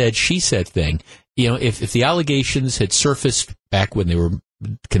he said, she said thing. You know, if the allegations had surfaced back when they were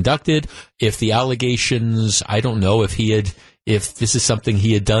conducted, if the allegations, I don't know, if this is something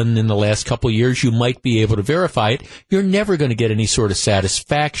he had done in the last couple of years, you might be able to verify it. You're never going to get any sort of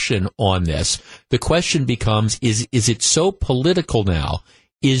satisfaction on this. The question becomes, is it so political now?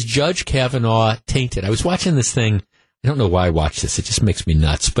 Is Judge Kavanaugh tainted? I was watching this thing. I don't know why I watch this. It just makes me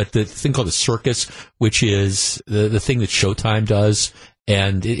nuts. But the thing called The Circus, which is the thing that Showtime does,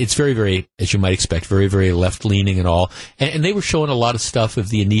 and it's very, very, as you might expect, very, very left-leaning and all. And they were showing a lot of stuff of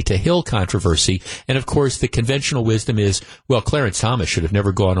the Anita Hill controversy. And, of course, the conventional wisdom is, well, Clarence Thomas should have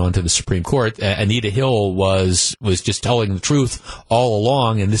never gone on to the Supreme Court. Anita Hill was just telling the truth all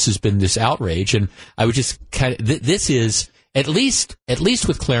along, and this has been this outrage. And I would just kind of, this is, at least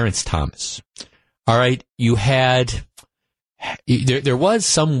with Clarence Thomas, all right, you had... There was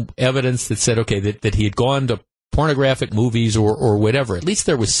some evidence that said, okay, that he had gone to pornographic movies or whatever. At least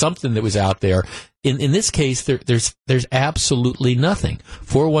there was something that was out there. In this case, there's absolutely nothing.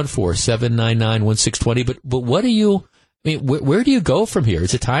 414-799-1620. But what do you? I mean, where do you go from here?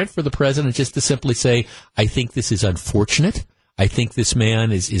 Is it time for the president just to simply say, I think this is unfortunate. I think this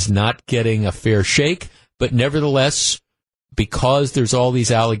man is not getting a fair shake. But nevertheless, because there's all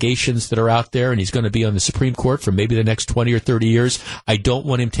these allegations that are out there and he's going to be on the Supreme Court for maybe the next 20 or 30 years, I don't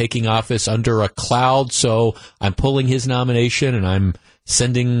want him taking office under a cloud, so I'm pulling his nomination and I'm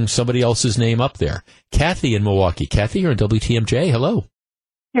sending somebody else's name up there. Kathy in Milwaukee. Kathy, you're on WTMJ. Hello.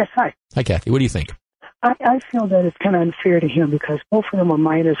 Yes, hi. Hi, Kathy. What do you think? I feel that it's kind of unfair to him because both of them were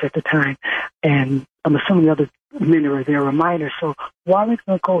minors at the time, and I'm assuming the other men were there were minors. So why are we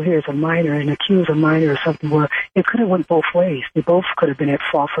going to go here as a minor and accuse a minor of something where it could have went both ways? They both could have been at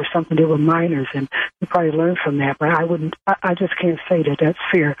fault for something. They were minors, and we probably learned from that. But I just can't say that that's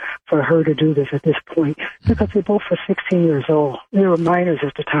fair for her to do this at this point because they both were 16 years old. They were minors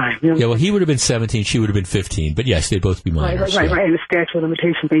at the time. You know? Yeah, well, he would have been 17, she would have been 15. But yes, they'd both be minors. Right. And the statute of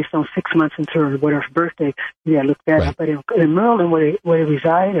limitation based on 6 months until her whatever birthday. Yeah, look that up. But in Maryland, where they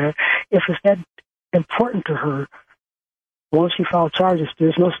reside, if it's that important to her, once she filed charges,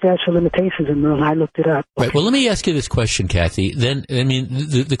 there's no statute of limitations in Maryland. I looked it up. Right. Well, let me ask you this question, Kathy. Then, I mean,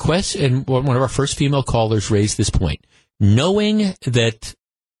 the question, and one of our first female callers raised this point. Knowing that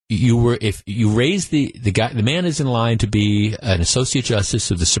if you raise the man is in line to be an associate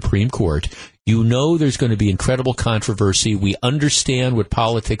justice of the Supreme Court, you know there's going to be incredible controversy. We understand what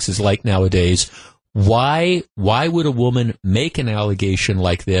politics is like nowadays. Why would a woman make an allegation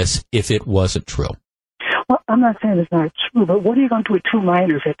like this if it wasn't true? Well, I'm not saying it's not true, but what are you going to do with two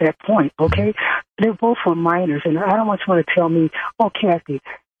minors at that point, okay? They're both were minors, and I don't want you to tell me, oh, Kathy,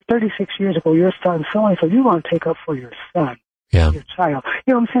 36 years ago, your son so-and-so, you want to take up for your son, your child.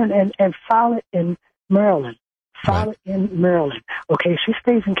 You know what I'm saying? And file it in Maryland. File it in Maryland. Okay, she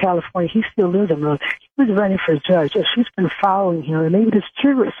stays in California. He still lives in Maryland. He was running for judge. If she's been following him, and maybe this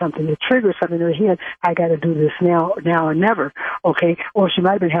triggers something. It triggers something in her head. I got to do this now or never. Okay, or she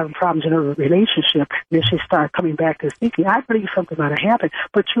might have been having problems in her relationship, and then she started coming back to thinking. I believe something might have happened.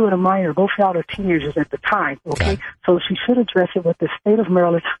 But you and a minor, both y'all are teenagers at the time. Okay, so she should address it with the state of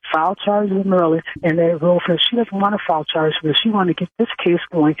Maryland. File charges in Maryland, and let it roll for. She doesn't want to file charges, but she wanted to get this case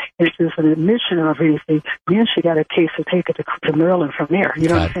going. And if there's an admission of anything, then she got a case to take it to Maryland from there. You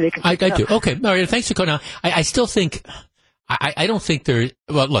know what I'm saying? I do. Okay. All right. Thanks for calling. Now, I still think I don't think there.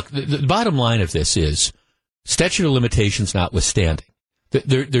 Well, look, the bottom line of this is statute of limitations notwithstanding.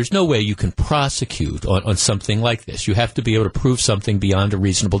 There's no way you can prosecute on something like this. You have to be able to prove something beyond a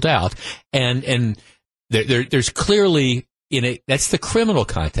reasonable doubt. And there's clearly, that's the criminal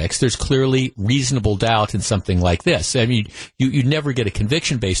context, there's clearly reasonable doubt in something like this. I mean, you'd never get a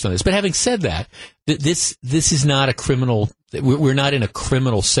conviction based on this. But having said that, this is not a criminal, we're not in a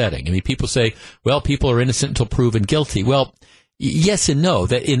criminal setting. I mean, people say, well, people are innocent until proven guilty. Well, yes and no.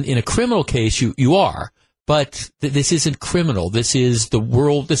 That in a criminal case, you are. But this isn't criminal. This is the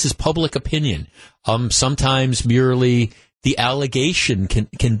world. This is public opinion. Sometimes merely the allegation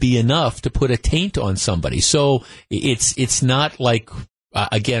can be enough to put a taint on somebody. So it's not like,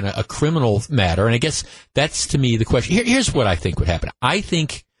 again, a criminal matter. And I guess that's, to me, the question. Here's what I think would happen. I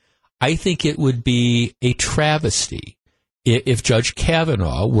think it would be a travesty if Judge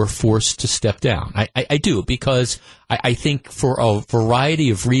Kavanaugh were forced to step down. I do, because I think for a variety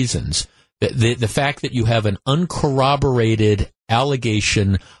of reasons, the fact that you have an uncorroborated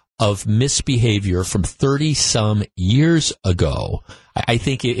allegation of misbehavior from 30-some years ago, I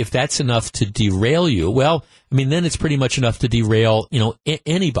think if that's enough to derail you, well, I mean, then it's pretty much enough to derail,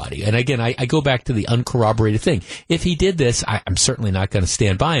 anybody. And again, I go back to the uncorroborated thing. If he did this, I'm certainly not going to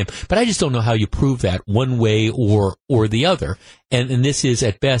stand by him, but I just don't know how you prove that one way or the other. And this is,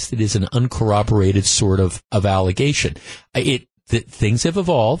 at best, it is an uncorroborated sort of allegation. Things have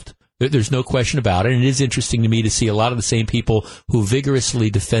evolved. There's no question about it. And it is interesting to me to see a lot of the same people who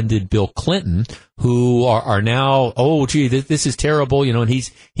vigorously defended Bill Clinton, who are now, oh, gee, this is terrible, and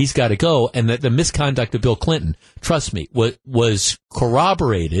he's got to go. And the misconduct of Bill Clinton, trust me, was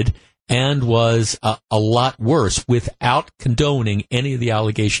corroborated and was a lot worse without condoning any of the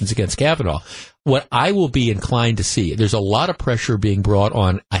allegations against Kavanaugh. What I will be inclined to see, there's a lot of pressure being brought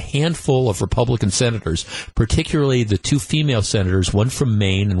on a handful of Republican senators, particularly the two female senators, one from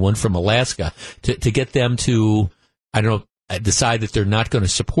Maine and one from Alaska, to get them to, decide that they're not going to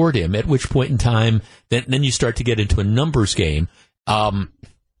support him, at which point in time, then you start to get into a numbers game.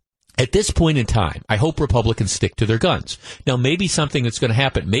 At this point in time, I hope Republicans stick to their guns. Now, maybe something that's going to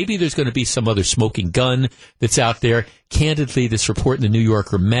happen. Maybe there's going to be some other smoking gun that's out there. Candidly, this report in the New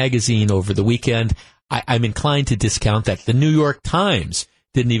Yorker magazine over the weekend, I'm inclined to discount that. The New York Times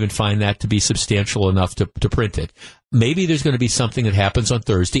didn't even find that to be substantial enough to print it. Maybe there's going to be something that happens on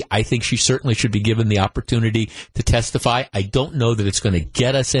Thursday. I think she certainly should be given the opportunity to testify. I don't know that it's going to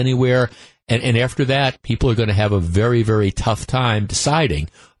get us anywhere. And after that, people are going to have a very, very tough time deciding.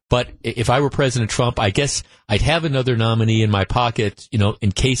 But if I were President Trump, I guess I'd have another nominee in my pocket,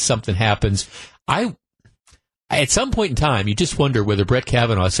 in case something happens. At some point in time, you just wonder whether Brett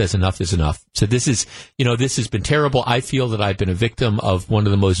Kavanaugh says enough is enough. So this is, this has been terrible. I feel that I've been a victim of one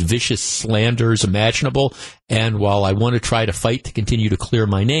of the most vicious slanders imaginable. And while I want to try to fight to continue to clear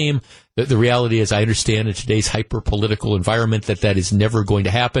my name, the reality is I understand in today's hyper-political environment that is never going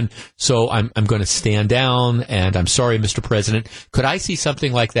to happen. So I'm going to stand down, and I'm sorry, Mr. President. Could I see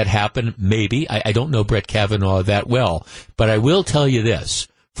something like that happen? Maybe. I don't know Brett Kavanaugh that well. But I will tell you this.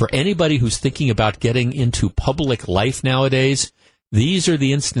 For anybody who's thinking about getting into public life nowadays, these are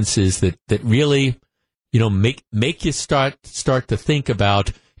the instances that really, make you start to think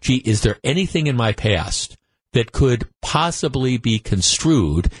about, gee, is there anything in my past that could possibly be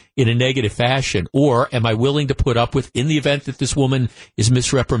construed in a negative fashion? Or am I willing to put up with, in the event that this woman is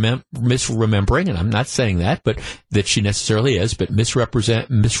misremembering, and I'm not saying that, but that she necessarily is, but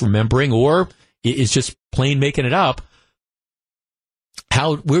misremembering, or is just plain making it up,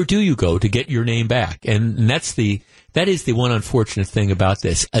 where do you go to get your name back? And that is the one unfortunate thing about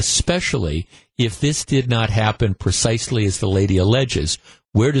this, especially if this did not happen precisely as the lady alleges.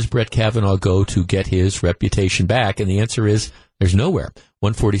 Where does Brett Kavanaugh go to get his reputation back? And the answer is there's nowhere.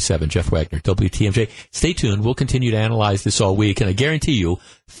 147, Jeff Wagner, WTMJ. Stay tuned. We'll continue to analyze this all week. And I guarantee you,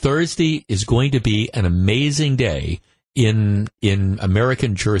 Thursday is going to be an amazing day in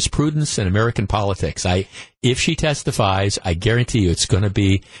American jurisprudence and American politics. If she testifies, I guarantee you it is going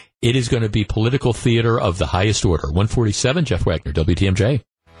to be political theater of the highest order. 147, Jeff Wagner, WTMJ.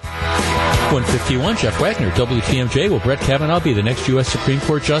 151, Jeff Wagner, WTMJ. Will Brett Kavanaugh be the next U.S. Supreme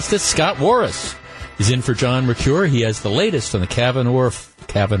Court Justice? Scott Warris is in for John Mercure. He has the latest on the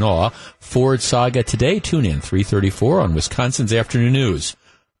Kavanaugh Ford saga today. Tune in 3:34 on Wisconsin's Afternoon News.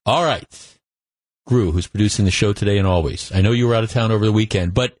 All right. Gru, who's producing the show today and always. I know you were out of town over the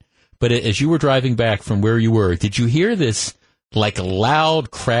weekend, but as you were driving back from where you were, did you hear this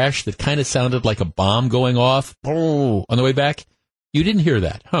loud crash that kind of sounded like a bomb going off on the way back? You didn't hear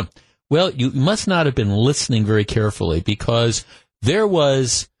that, huh? Well, you must not have been listening very carefully, because there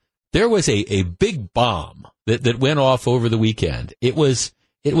was there was a big bomb that went off over the weekend. It was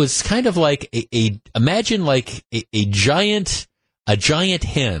kind of like imagine like a giant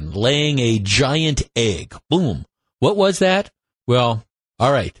hen laying a giant egg. Boom. What was that? Well,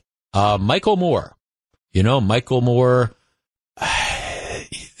 all right. Michael Moore. You know, Michael Moore, I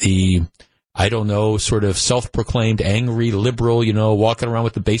don't know, sort of self-proclaimed angry liberal, you know, walking around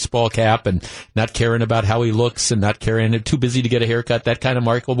with the baseball cap and not caring about how he looks and not caring, too busy to get a haircut, that kind of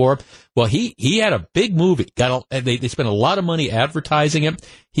Michael Moore. Well, he had a big movie. They spent a lot of money advertising it.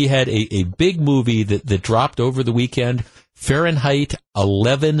 He had a big movie that dropped over the weekend, Fahrenheit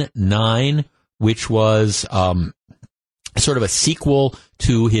 11/9, which was sort of a sequel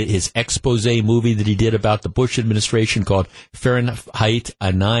to his expose movie that he did about the Bush administration called Fahrenheit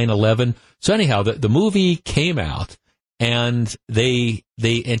 9/11. So anyhow, the movie came out, and they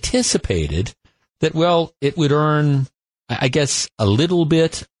anticipated that, well, it would earn, I guess, a little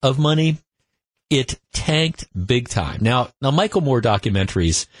bit of money. It tanked big time. Now Michael Moore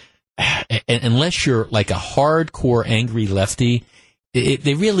documentaries, unless you're like a hardcore angry lefty,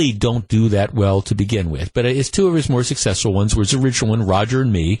 they really don't do that well to begin with. But it's two of his more successful ones. Was the original one, Roger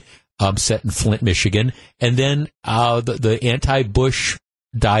and Me, set in Flint, Michigan, and then the anti-Bush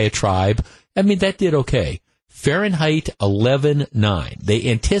diatribe. I mean, that did okay. Fahrenheit 11/9. They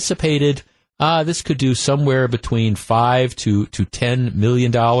anticipated this could do somewhere between $5 to $10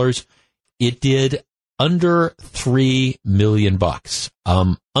 million. It did under $3 million.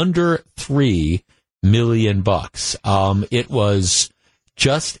 Under $3 million. It was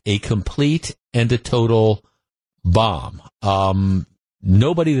just a complete and a total bomb.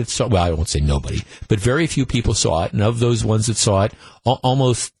 Nobody that saw, well, I won't say nobody, but very few people saw it. And of those ones that saw it,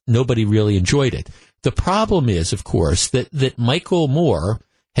 almost nobody really enjoyed it. The problem is, of course, that Michael Moore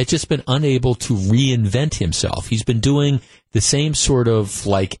has just been unable to reinvent himself. He's been doing the same sort of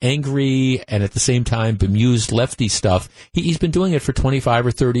like angry and at the same time bemused lefty stuff. He's been doing it for 25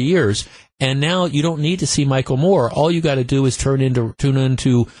 or 30 years. And now you don't need to see Michael Moore. All you got to do is tune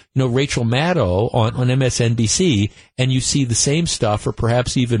into Rachel Maddow on MSNBC, and you see the same stuff, or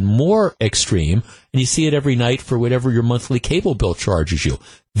perhaps even more extreme, and you see it every night for whatever your monthly cable bill charges you.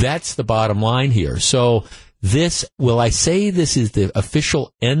 That's the bottom line here. So will I say this is the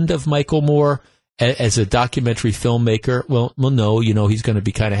official end of Michael Moore as a documentary filmmaker? Well, no, he's going to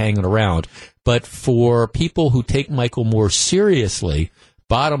be kind of hanging around. But for people who take Michael Moore seriously,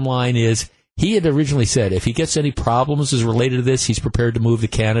 bottom line is, he had originally said if he gets any problems as related to this, he's prepared to move to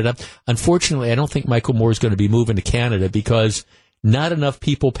Canada. Unfortunately, I don't think Michael Moore is going to be moving to Canada because not enough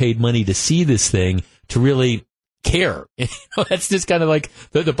people paid money to see this thing to really care. That's just kind of like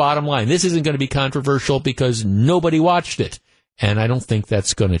the bottom line. This isn't going to be controversial because nobody watched it. And I don't think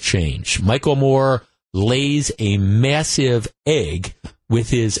that's going to change. Michael Moore lays a massive egg with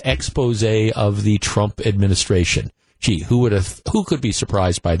his expose of the Trump administration. Gee, who could be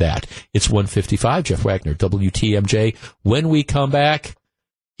surprised by that? It's 1:55. Jeff Wagner, WTMJ. When we come back,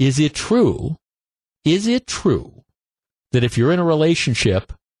 is it true that if you're in a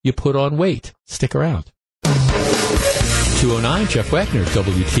relationship, you put on weight? Stick around. 209, Jeff Wagner,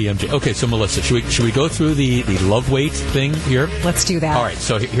 WTMJ. Okay, so Melissa, should we go through the love weight thing here? Let's do that. All right,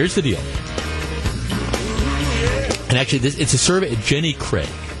 so here's the deal. And actually, it's a survey. Jenny Craig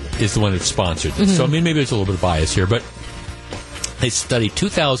is the one that sponsored this. Mm-hmm. So, I mean, maybe there's a little bit of bias here, but they studied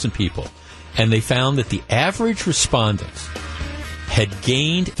 2,000 people, and they found that the average respondent had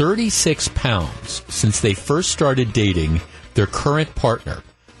gained 36 pounds since they first started dating their current partner.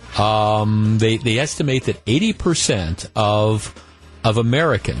 They estimate that 80% of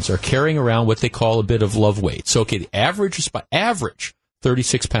Americans are carrying around what they call a bit of love weight. So, okay, the average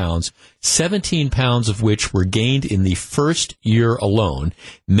 36 pounds, 17 pounds of which were gained in the first year alone.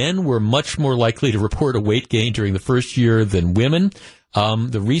 Men were much more likely to report a weight gain during the first year than women.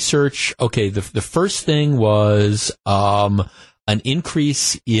 The research, okay, the first thing was an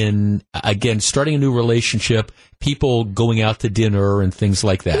increase in, again, starting a new relationship, people going out to dinner and things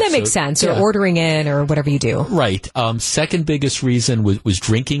like that. And that makes sense, or ordering in or whatever you do. Right. Second biggest reason was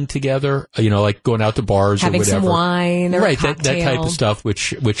drinking together, like going out to bars having or whatever. Having some wine or right, a cocktail. That type of stuff,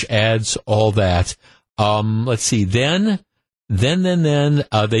 which adds all that. Let's see. Then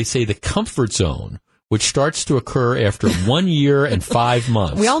they say the comfort zone, which starts to occur after 1 year and 5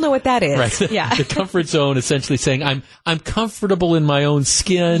 months. We all know what that is. Right. Yeah. The comfort zone essentially saying I'm comfortable in my own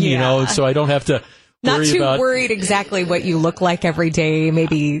skin, so I don't have to not too worried exactly what you look like every day,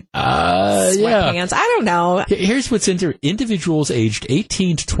 maybe sweatpants. I don't know. Here's what's individuals aged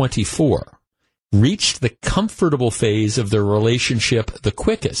 18 to 24 reached the comfortable phase of their relationship the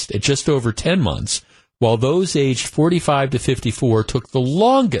quickest at just over 10 months, while those aged 45 to 54 took the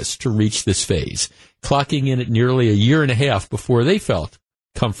longest to reach this phase, clocking in at nearly a year and a half before they felt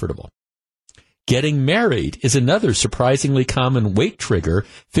comfortable. Getting married is another surprisingly common weight trigger.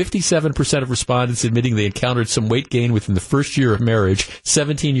 57% of respondents admitting they encountered some weight gain within the first year of marriage,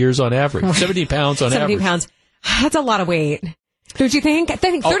 17 years on average. 17 pounds on 17 average. pounds. That's a lot of weight. Don't you think? I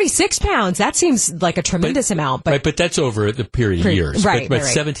think 36 pounds. That seems like a tremendous amount. But right, but that's over the period of years. Right, but right.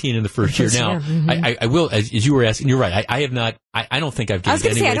 17 in the first year. Now, I will, as you were asking, you're right. I have not, I don't think I've gained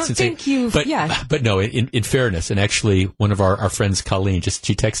any weight since. I don't think you've, But no, in fairness, and actually one of our friends, Colleen,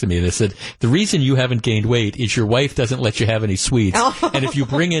 she texted me and they said, the reason you haven't gained weight is your wife doesn't let you have any sweets. Oh. And if you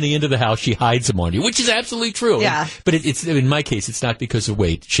bring any into the house, she hides them on you, which is absolutely true. Yeah. But it's, in my case, it's not because of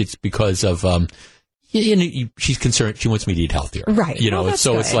weight. It's because of, she's concerned. She wants me to eat healthier, right?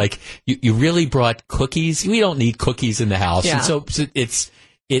 So good. It's like you really brought cookies. We don't need cookies in the house, and so it's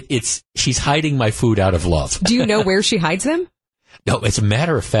she's hiding my food out of love. Do you know where she hides them? No, as a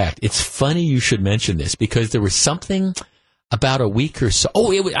matter of fact, it's funny you should mention this because there was something about a week or so.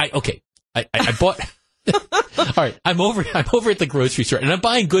 Oh, I bought. All right, I'm over at the grocery store and I'm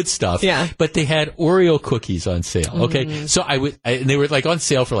buying good stuff. Yeah. But they had Oreo cookies on sale. Okay, so and they were like on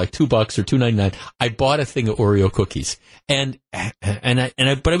sale for like $2 or $2.99. I bought a thing of Oreo cookies, but I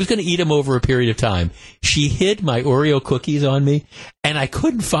was going to eat them over a period of time. She hid my Oreo cookies on me, and I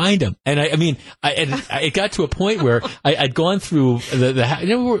couldn't find them. And it got to a point where I'd gone through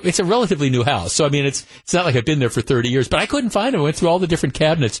it's a relatively new house, so I mean it's not like I've been there for 30 years, but I couldn't find them. I went through all the different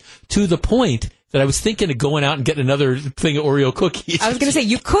cabinets to the point that I was thinking of going out and getting another thing of Oreo cookies. I was going to say,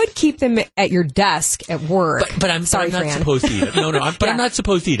 you could keep them at your desk at work. But I'm not supposed to eat them. No, I'm not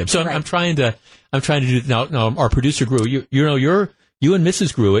supposed to eat them. So I'm trying to do, now our producer Gru, you and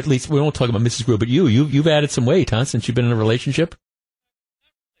Mrs. Gru, at least we won't talk about Mrs. Gru, but you've added some weight, huh, since you've been in a relationship?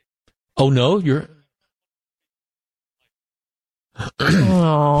 Oh no, you're...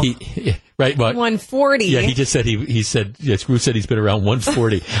 Oh. Right, what? 140. Yeah, he just said he said yes. Gru said he's been around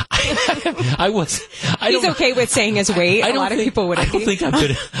 140. He's okay with saying his weight. A lot of people wouldn't.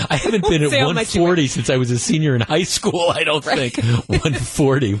 I haven't been at 140 since I was a senior in high school. I don't think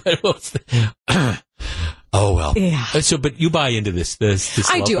 140. Oh well. Yeah. So, but you buy into this.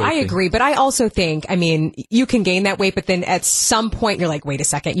 I do. I thing. agree, but I also think, I mean, you can gain that weight, but then at some point you're like, wait a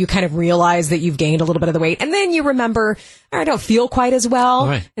second. You kind of realize that you've gained a little bit of the weight, and then you remember, I don't feel quite as well,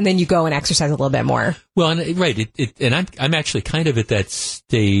 right. And then you go and exercise a little bit more. Well, and I'm actually kind of at that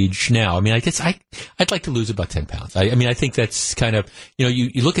stage now. I mean, I guess I'd like to lose about 10 pounds. I mean, I think that's kind of,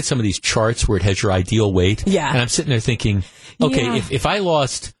 you look at some of these charts where it has your ideal weight, yeah, and I'm sitting there thinking, okay, if I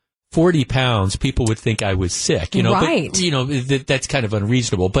lost 40 pounds, people would think I was sick, right. But, that's kind of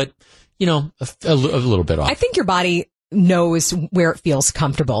unreasonable, but, a little bit off. I think your body knows where it feels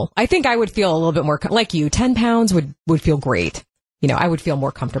comfortable. I think I would feel a little bit more, like you, 10 pounds would feel great. I would feel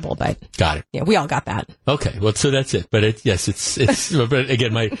more comfortable, but. Got it. Yeah, we all got that. Okay. Well, so that's it. But it's, but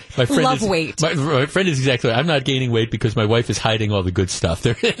again, my friend love weight. My friend is exactly, I'm not gaining weight because my wife is hiding all the good stuff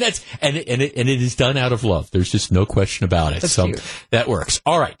there. And it is done out of love. There's just no question about it. That's so cute. That works.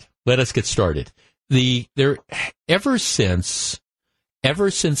 All right. Let us get started. Ever since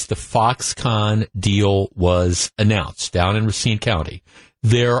the Foxconn deal was announced down in Racine County,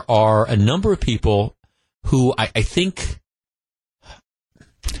 there are a number of people who I think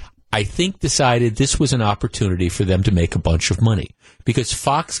decided this was an opportunity for them to make a bunch of money because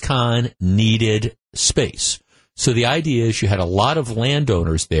Foxconn needed space. So the idea is you had a lot of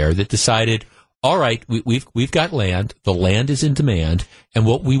landowners there that decided, all right, we've got land. The land is in demand, and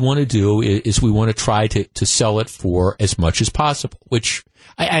what we want to do is we want to try to sell it for as much as possible. Which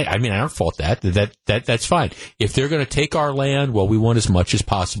I mean, I don't fault that. That's fine. If they're going to take our land, well, we want as much as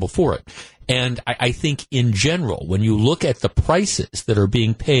possible for it. And I think in general, when you look at the prices that are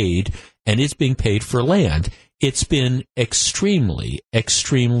being paid and is being paid for land, it's been extremely,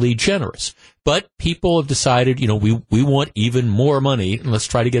 extremely generous. But people have decided, we want even more money, and let's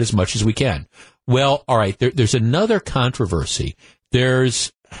try to get as much as we can. Well, all right, there's another controversy.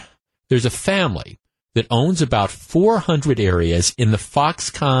 There's a family that owns about 400 areas in the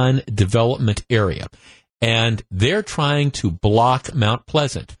Foxconn development area, and they're trying to block Mount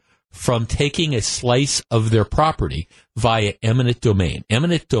Pleasant from taking a slice of their property via eminent domain.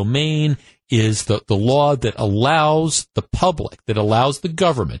 Eminent domain is the law that allows the public, that allows the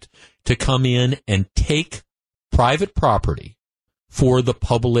government to come in and take private property for the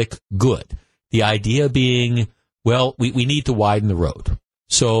public good. The idea being, well, we need to widen the road.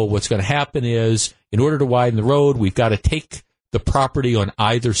 So what's going to happen is, in order to widen the road, we've got to take the property on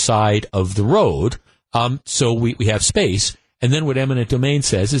either side of the road, so we have space. And then what eminent domain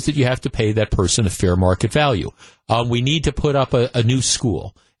says is that you have to pay that person a fair market value. We need to put up a new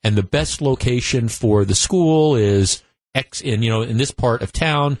school, and the best location for the school is X in this part of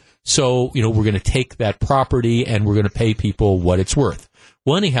town. So, we're going to take that property and we're going to pay people what it's worth.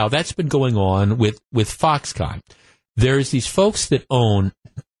 Well, anyhow, that's been going on with Foxconn. There's these folks that own,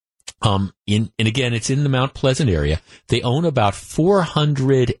 and again, it's in the Mount Pleasant area. They own about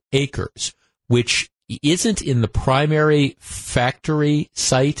 400 acres, which isn't in the primary factory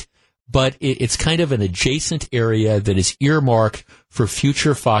site, but it's kind of an adjacent area that is earmarked for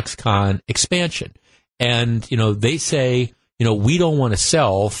future Foxconn expansion. And, they say, we don't want to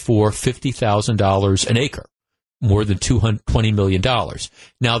sell for $50,000 an acre, more than $20 million.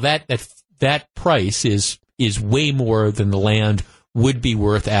 Now that price is way more than the land would be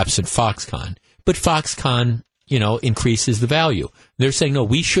worth absent Foxconn. But Foxconn, increases the value. They're saying, no,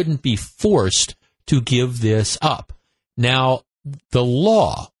 we shouldn't be forced to give this up. Now, the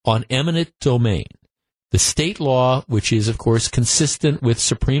law on eminent domain, the state law, which is, of course, consistent with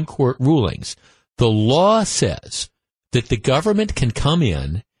Supreme Court rulings, the law says that the government can come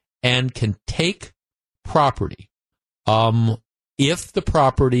in and can take property if the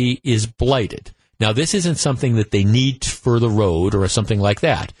property is blighted. Now, this isn't something that they need for the road or something like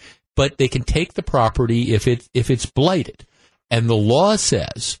that, but they can take the property if it's blighted. And the law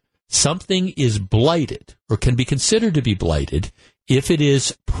says something is blighted or can be considered to be blighted if it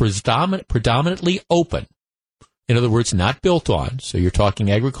is predominantly open. In other words, not built on, so you're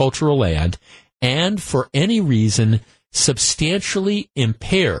talking agricultural land, and for any reason substantially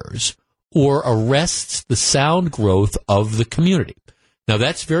impairs or arrests the sound growth of the community. Now,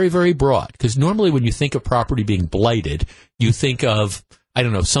 that's very, very broad, because normally when you think of property being blighted, you think of,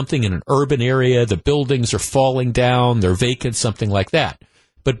 something in an urban area, the buildings are falling down, they're vacant, something like that.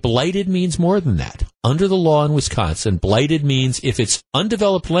 But blighted means more than that. Under the law in Wisconsin, blighted means if it's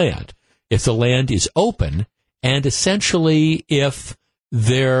undeveloped land, if the land is open, and essentially if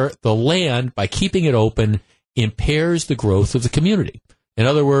the land, by keeping it open, impairs the growth of the community. In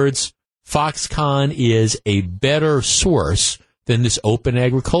other words, Foxconn is a better source than this open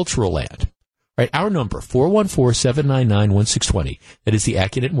agricultural land. Right, our number, 414-799-1620. That is the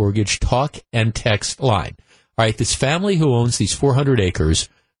Accunet Mortgage talk and text line. All right, this family who owns these 400 acres,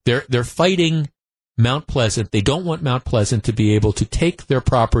 they're fighting Mount Pleasant. They don't want Mount Pleasant to be able to take their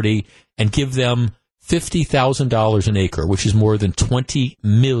property and give them $50,000 an acre, which is more than $20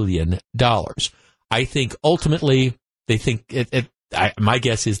 million. I think ultimately they think, my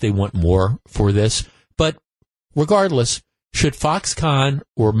guess is they want more for this. But regardless, should Foxconn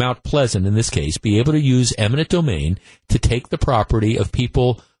or Mount Pleasant, in this case, be able to use eminent domain to take the property of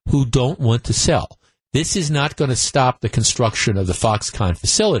people who don't want to sell? This is not going to stop the construction of the Foxconn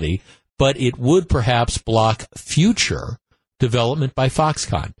facility, but it would perhaps block future development by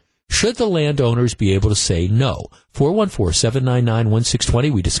Foxconn. Should the landowners be able to say no?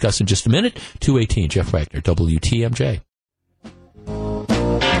 414-799-1620. We discuss in just a minute. 218, Jeff Wagner, WTMJ.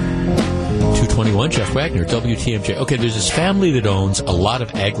 221, Jeff Wagner, WTMJ. Okay, there's this family that owns a lot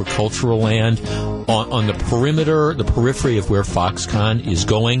of agricultural land on the perimeter, the periphery of where Foxconn is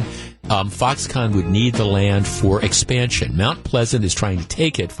going. Foxconn would need the land for expansion. Mount Pleasant is trying to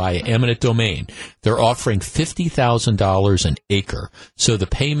take it via eminent domain. They're offering $50,000 an acre. So the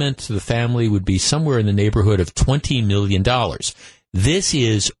payment to the family would be somewhere in the neighborhood of $20 million. This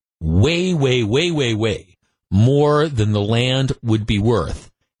is way, way, way, way, way more than the land would be worth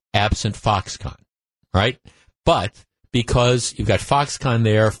absent Foxconn, right? But because you've got Foxconn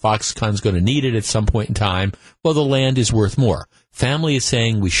there, Foxconn's going to need it at some point in time, well, the land is worth more. Family is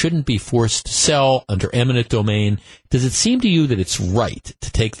saying we shouldn't be forced to sell under eminent domain. Does it seem to you that it's right to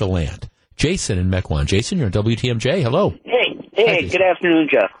take the land? Jason in Mequon. Jason, you're on WTMJ. Hello. Hey, good afternoon,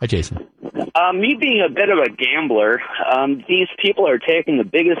 Jeff. Hi, Jason. Me being a bit of a gambler, these people are taking the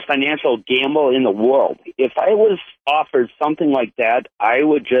biggest financial gamble in the world. If I was offered something like that, I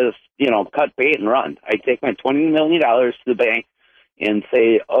would just, cut bait and run. I'd take my $20 million to the bank and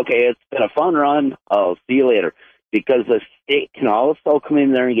say, okay, it's been a fun run. I'll see you later. Because the state can also come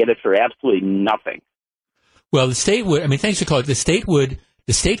in there and get it for absolutely nothing. Well, the state would, thanks for calling. The state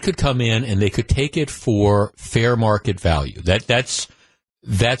could come in and they could take it for fair market value. That's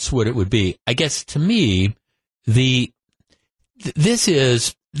what it would be. I guess to me, this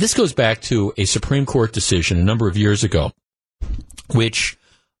goes back to a Supreme Court decision a number of years ago, which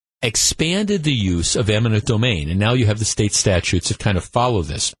expanded the use of eminent domain. And now you have the state statutes that kind of follow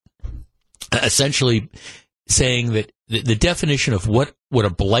this, essentially saying that the definition of what a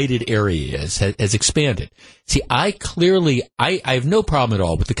blighted area is has expanded. See, I have no problem at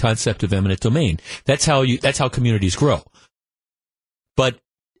all with the concept of eminent domain. That's how communities grow. But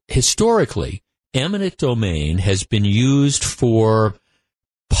historically, eminent domain has been used for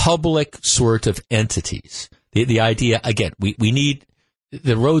public sort of entities. The idea, again, we need,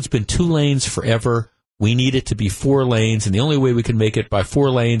 the road's been 2 lanes forever. We need it to be 4 lanes, and the only way we can make it by 4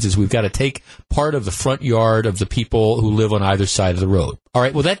 lanes is we've got to take part of the front yard of the people who live on either side of the road. All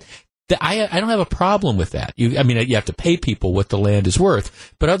right, well, I don't have a problem with that. You have to pay people what the land is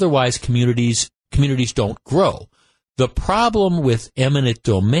worth, but otherwise communities don't grow. The problem with eminent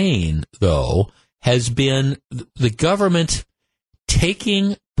domain, though, has been the government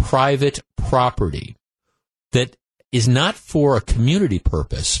taking private property that is not for a community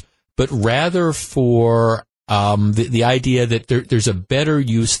purpose, but rather for the idea that there's a better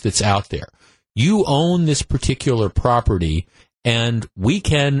use that's out there. You own this particular property, and we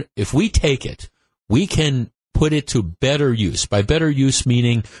can, if we take it, we can put it to better use. By better use,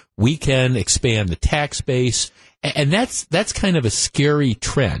 meaning we can expand the tax base, and that's kind of a scary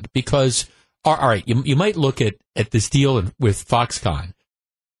trend because, all right, you might look at this deal with Foxconn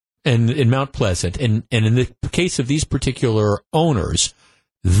and in Mount Pleasant, and in the case of these particular owners,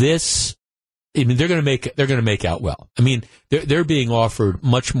 they're going to make out well. I mean, they're being offered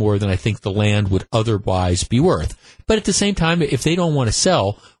much more than I think the land would otherwise be worth. But at the same time, if they don't want to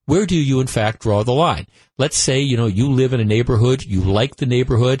sell, where do you in fact draw the line? Let's say, you live in a neighborhood, you like the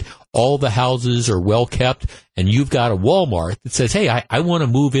neighborhood, all the houses are well kept, and you've got a Walmart that says, hey, I want to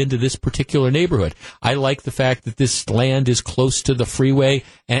move into this particular neighborhood. I like the fact that this land is close to the freeway,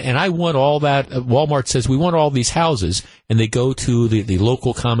 and I want all that. Walmart says, we want all these houses, and they go to the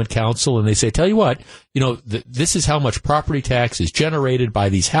local common council, and they say, tell you what, this is how much property tax is generated by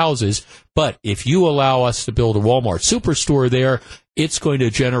these houses, but if you allow us to build a Walmart superstore there, it's going to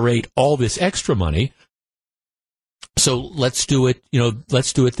generate all this extra money. So let's do it,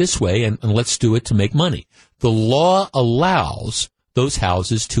 let's do it this way, and let's do it to make money. The law allows those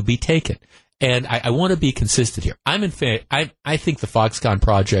houses to be taken. And I want to be consistent here. I think the Foxconn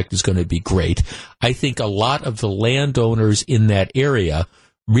project is going to be great. I think a lot of the landowners in that area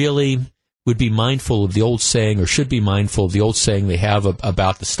really would be mindful of the old saying, or should be mindful of the old saying they have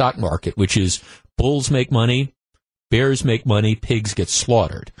about the stock market, which is bulls make money, bears make money, pigs get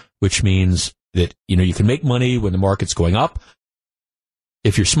slaughtered, which means that, you can make money when the market's going up.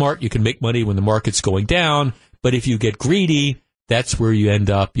 If you're smart, you can make money when the market's going down. But if you get greedy, that's where you end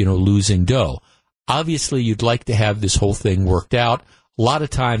up, losing dough. Obviously, you'd like to have this whole thing worked out. A lot of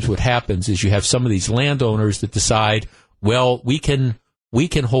times what happens is you have some of these landowners that decide, well, we can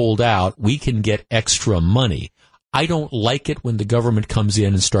hold out, we can get extra money. I don't like it when the government comes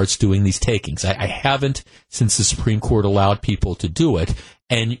in and starts doing these takings. I haven't since the Supreme Court allowed people to do it,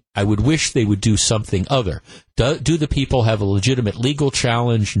 and I would wish they would do something other. Do the people have a legitimate legal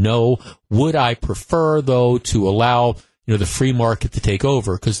challenge? No. Would I prefer, though, to allow the free market to take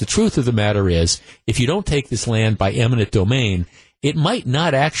over? Because the truth of the matter is, if you don't take this land by eminent domain, it might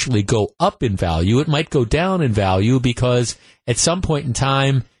not actually go up in value. It might go down in value because at some point in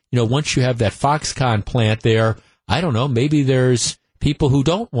time, once you have that Foxconn plant there, I don't know, maybe there's people who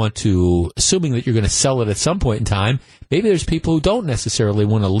don't want to, assuming that you're going to sell it at some point in time, maybe there's people who don't necessarily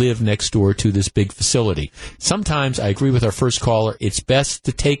want to live next door to this big facility. Sometimes, I agree with our first caller, it's best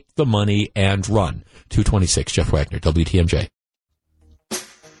to take the money and run. 226, Jeff Wagner, WTMJ.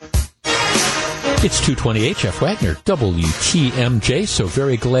 It's 2:28, Jeff Wagner, WTMJ. So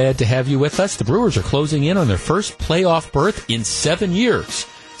very glad to have you with us. The Brewers are closing in on their first playoff berth in 7 years.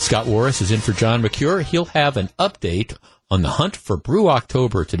 Scott Warris is in for John McCure. He'll have an update on the hunt for Brew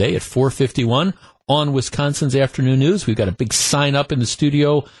October today at 4:51 on Wisconsin's Afternoon News. We've got a big sign up in the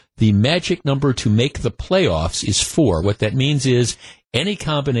studio. The magic number to make the playoffs is 4. What that means is any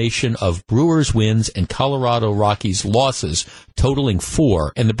combination of Brewers wins and Colorado Rockies losses totaling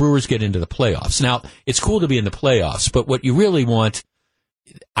 4, and the Brewers get into the playoffs. Now, it's cool to be in the playoffs, but what you really want,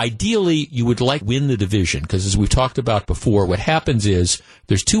 ideally, you would like to win the division, because as we've talked about before, what happens is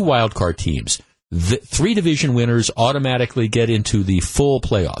there's 2 wild card teams. The 3 division winners automatically get into the full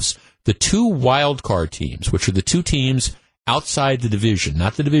playoffs. The 2 wild card teams, which are the 2 teams outside the division,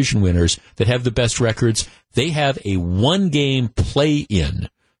 not the division winners, that have the best records, they have a 1-game play-in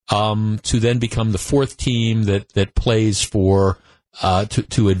to then become the 4th team that plays for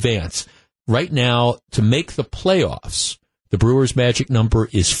to advance. Right now, to make the playoffs, the Brewers' magic number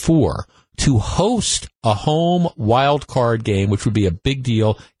is 4. to host a home wild card game, which would be a big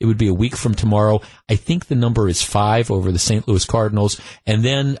deal. It would be a week from tomorrow. I think the number is 5 over the St. Louis Cardinals. And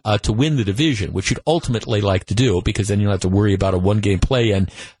then to win the division, which you'd ultimately like to do, because then you don't have to worry about a one-game play.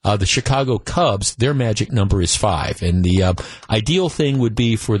 And the Chicago Cubs, their magic number is 5. And the ideal thing would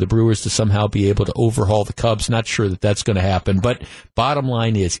be for the Brewers to somehow be able to overhaul the Cubs. Not sure that that's going to happen. But bottom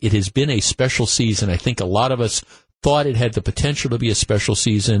line is, it has been a special season. I think a lot of us thought it had the potential to be a special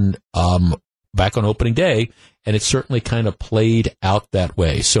season back on opening day, and it certainly kind of played out that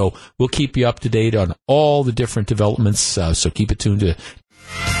way. So we'll keep you up to date on all the different developments, so keep it tuned to.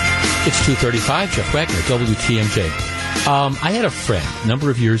 It's 2:35, Jeff Wagner, WTMJ. I had a friend a number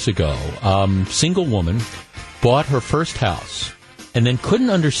of years ago, single woman, bought her first house, and then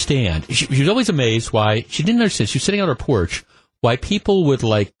couldn't understand. She was always amazed why, she didn't understand, she was sitting on her porch, why people would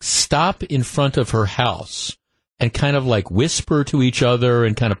stop in front of her house and kind of whisper to each other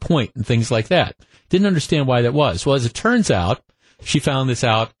and kind of point and things like that. Didn't understand why that was. Well, as it turns out, she found this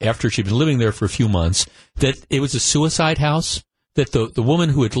out after she'd been living there for a few months, that it was a suicide house, that the woman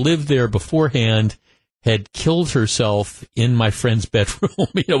who had lived there beforehand had killed herself in my friend's bedroom,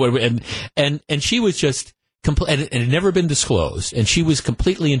 and she was just, and it had never been disclosed, and she was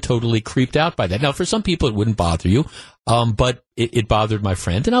completely and totally creeped out by that. Now, for some people, it wouldn't bother you, but it bothered my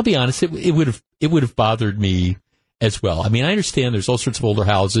friend, and I'll be honest, it would have bothered me as well. I mean, I understand there's all sorts of older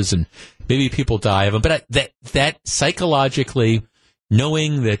houses and maybe people die of them, but that psychologically,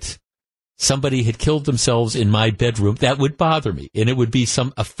 knowing that somebody had killed themselves in my bedroom, that would bother me, and it would be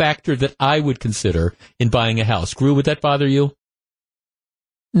a factor that I would consider in buying a house. Gru, would that bother you?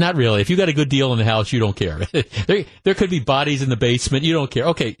 Not really. If you got a good deal in the house, you don't care. There could be bodies in the basement, you don't care.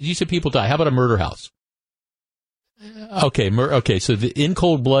 Okay, you said people die. How about a murder house? Okay. So the in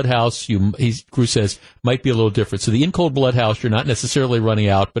cold blood house, Gru says, might be a little different. So the in cold blood house, you're not necessarily running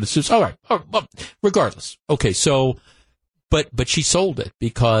out, but it's just all right. Well, regardless. Okay. So, but she sold it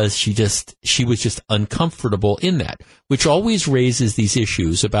because she was just uncomfortable in that, which always raises these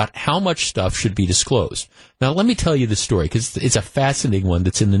issues about how much stuff should be disclosed. Now, let me tell you the story because it's a fascinating one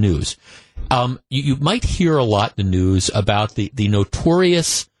that's in the news. You might hear a lot in the news about the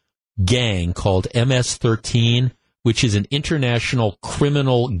notorious gang called MS-13, which is an international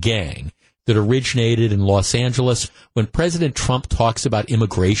criminal gang that originated in Los Angeles. When President Trump talks about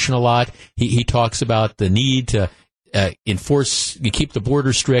immigration a lot, he talks about the need to keep the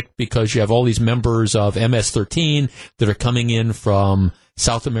border strict because you have all these members of MS-13 that are coming in from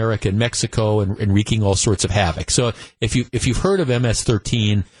South America and Mexico and wreaking all sorts of havoc. So if you've heard of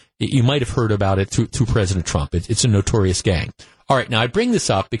MS-13, you might have heard about it through President Trump. It's a notorious gang. All right, now I bring this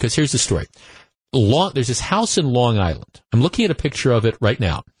up because here's the story. There's this house in Long Island. I'm looking at a picture of it right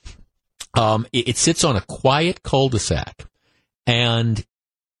now. It sits on a quiet cul-de-sac, and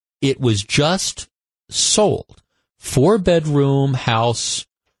it was just sold. 4-bedroom house,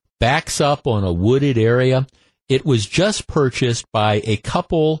 backs up on a wooded area. It was just purchased by a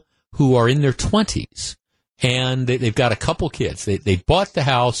couple who are in their 20s, and they've got a couple kids. They bought the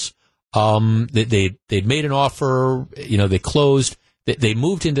house. They'd made an offer. They closed. They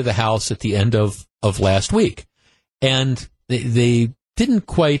moved into the house at the end of last week, and they didn't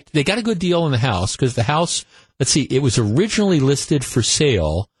quite. They got a good deal on the house because the house. Let's see. It was originally listed for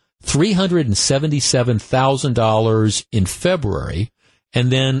sale $377,000 in February,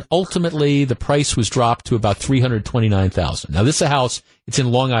 and then ultimately the price was dropped to about $329,000. Now this is a house. It's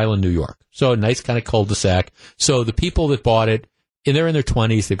in Long Island, New York, so a nice kind of cul-de-sac. So the people that bought it. And they're in their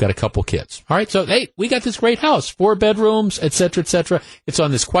 20s. They've got a couple kids. All right. So, hey, we got this great house, 4 bedrooms, et cetera, et cetera. It's on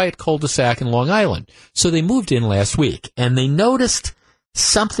this quiet cul-de-sac in Long Island. So they moved in last week and they noticed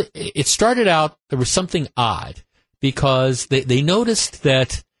something. It started out, there was something odd because they noticed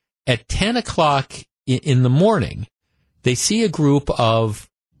that at 10 o'clock in the morning, they see a group of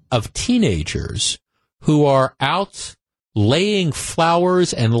teenagers who are out laying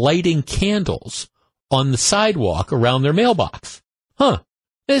flowers and lighting candles on the sidewalk around their mailbox.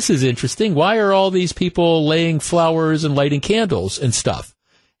 This is interesting. Why are all these people laying flowers and lighting candles and stuff?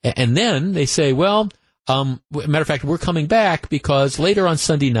 And then they say, well, matter of fact, we're coming back because later on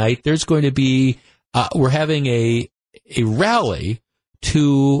Sunday night, there's going to be, we're having a rally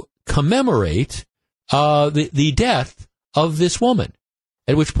to commemorate the death of this woman.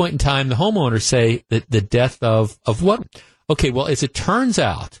 At which point in time, the homeowners say that the death of what? Okay, well, as it turns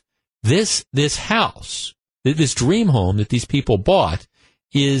out, this house, this dream home that these people bought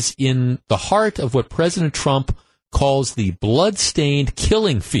is in the heart of what President Trump calls the blood-stained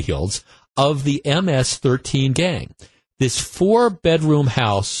killing fields of the MS-13 gang. This 4-bedroom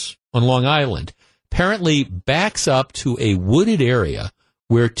house on Long Island apparently backs up to a wooded area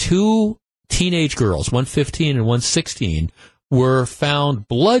where 2 teenage girls, one 15 and one 16, were found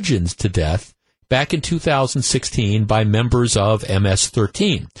bludgeoned to death back in 2016 by members of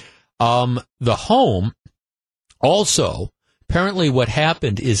MS-13. The home also, apparently what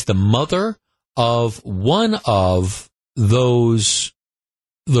happened is the mother of one of those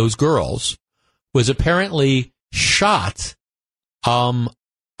girls was apparently shot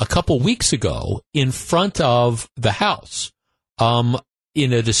a couple weeks ago in front of the house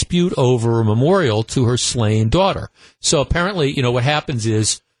in a dispute over a memorial to her slain daughter. So apparently, what happens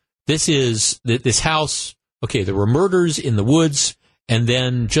is this house, okay, there were murders in the woods, and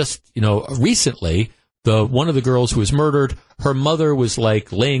then just, recently, one of the girls who was murdered, her mother was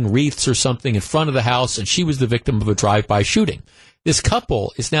like laying wreaths or something in front of the house, and she was the victim of a drive-by shooting. This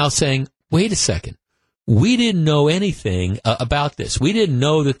couple is now saying, wait a second, we didn't know anything about this. We didn't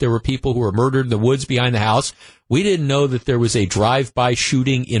know that there were people who were murdered in the woods behind the house. We didn't know that there was a drive-by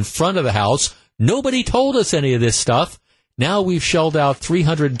shooting in front of the house. Nobody told us any of this stuff. Now we've shelled out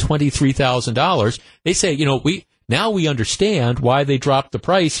 $323,000. They say, now we understand why they dropped the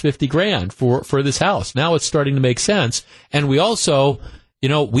price $50,000 for this house. Now it's starting to make sense. And we also,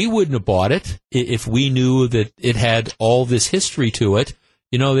 we wouldn't have bought it if we knew that it had all this history to it.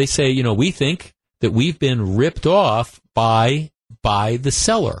 They say, we think that we've been ripped off by the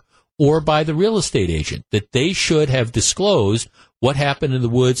seller or by the real estate agent, that they should have disclosed what happened in the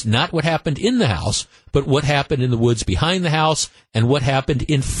woods, not what happened in the house, but what happened in the woods behind the house and what happened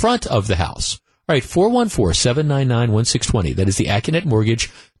in front of the house. All right, 414-799-1620. That is the Acunet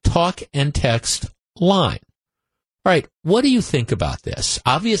Mortgage talk and text line. All right, what do you think about this?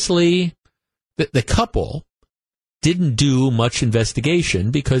 Obviously, the couple didn't do much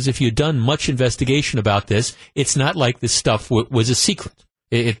investigation, because if you'd done much investigation about this, it's not like this stuff was a secret.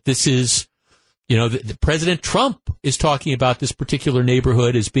 This is, the President Trump is talking about this particular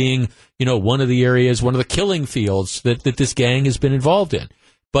neighborhood as being, one of the areas, one of the killing fields that this gang has been involved in.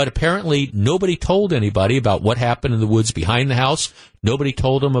 But apparently nobody told anybody about what happened in the woods behind the house. Nobody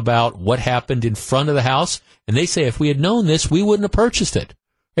told them about what happened in front of the house. And they say if we had known this, we wouldn't have purchased it.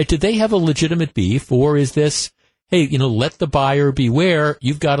 Right? Did they have a legitimate beef, or is this, hey, let the buyer beware,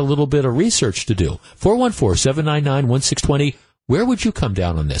 you've got a little bit of research to do? 414-799-1620. Where would you come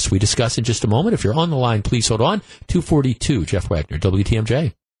down on this? We discuss in just a moment. If you're on the line, please hold on. 242, Jeff Wagner,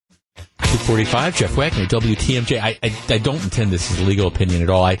 WTMJ. 245, Jeff Wagner, WTMJ. I don't intend this as a legal opinion at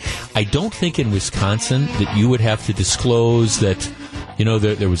all. I don't think in Wisconsin that you would have to disclose that,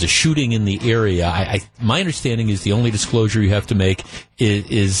 there was a shooting in the area. My understanding is the only disclosure you have to make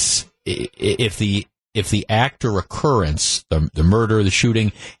is if the act or occurrence, the murder, the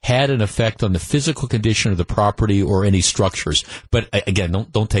shooting, had an effect on the physical condition of the property or any structures. But again,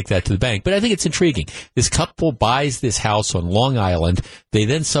 don't take that to the bank. But I think it's intriguing. This couple buys this house on Long Island. They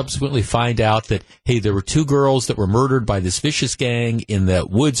then subsequently find out that, hey, there were two girls that were murdered by this vicious gang in the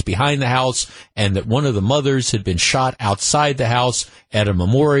woods behind the house, and that one of the mothers had been shot outside the house at a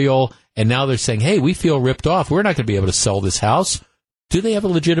memorial. And now they're saying, hey, we feel ripped off. We're not going to be able to sell this house. Do they have a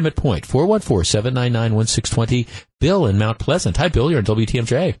legitimate point? 414-799-1620. Bill in Mount Pleasant. Hi, Bill. You're on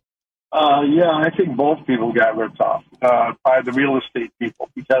WTMJ. Yeah, I think both people got ripped off by the real estate people,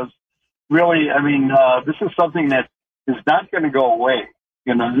 because really, this is something that is not going to go away.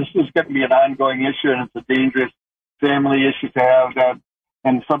 This is going to be an ongoing issue, and it's a dangerous family issue to have that,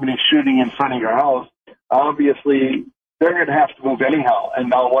 and somebody shooting in front of your house. Obviously, they're going to have to move anyhow, and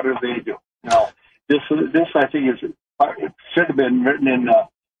now what do they do? This I think is. It should have been written in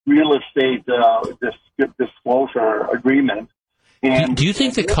real estate disclosure agreement. And do you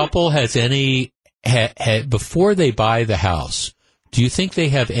think the couple has any before they buy the house? Do you think they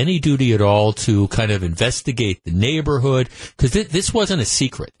have any duty at all to kind of investigate the neighborhood? Because this wasn't a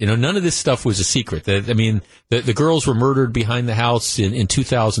secret. None of this stuff was a secret. The girls were murdered behind the house in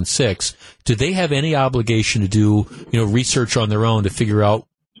 2006. Do they have any obligation to do research on their own to figure out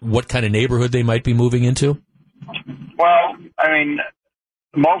what kind of neighborhood they might be moving into? Well,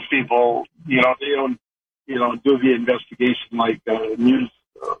 most people, they don't, do the investigation like a news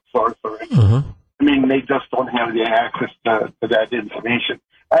source or anything. Uh-huh. They just don't have the access to that information.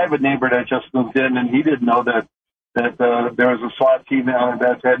 I have a neighbor that just moved in, and he didn't know that there was a SWAT team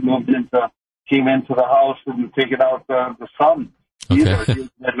that had came into the house and taken out the son. Okay. He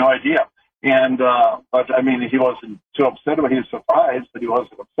had no idea. And, but he wasn't too upset about it. He was surprised, but he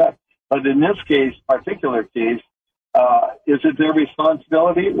wasn't upset. But in this particular case, is it their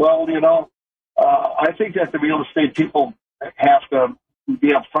responsibility? Well, I think that the real estate people have to be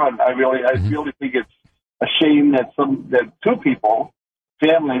upfront. I really think it's a shame that two people,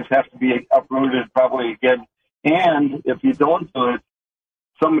 families, have to be uprooted probably again. And if you don't do it,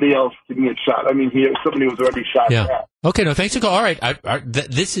 somebody else can get shot. I mean, somebody was already shot. Yeah. At. Okay. No, thanks for calling. All right.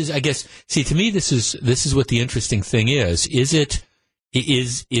 This is, I guess. See, to me, this is what the interesting thing is.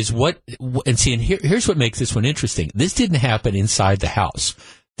 Is what, and see, and here's what makes this one interesting. This didn't happen inside the house.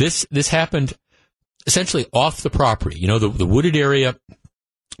 This happened essentially off the property. You know, the wooded area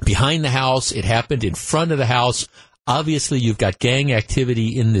behind the house. It happened in front of the house. Obviously, you've got gang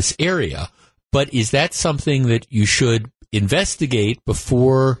activity in this area, but is that something that you should investigate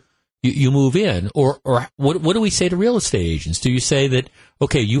before you move in? Or what do we say to real estate agents? Do you say that,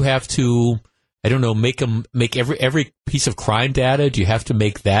 okay, you have to, I don't know, make every piece of crime data? Do you have to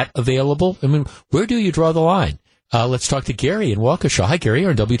make that available? I mean, where do you draw the line? Let's talk to Gary in Waukesha. Hi, Gary.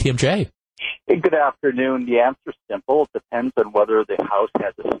 You're on WTMJ. Hey, good afternoon. The answer's simple. It depends on whether the house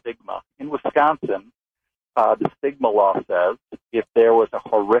has a stigma. In Wisconsin, the stigma law says if there was a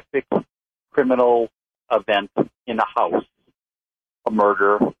horrific criminal event in a house, a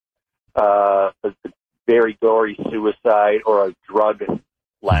murder, a very gory suicide, or a drug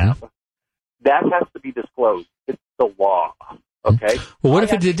lab, that has to be disclosed. It's the law. Okay. Well, what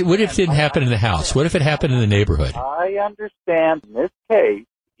if it didn't happen in the house? What if it happened in the neighborhood? I understand. In this case,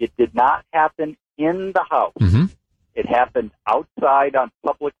 it did not happen in the house. Mm-hmm. It happened outside on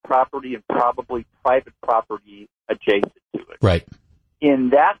public property and probably private property adjacent to it. Right.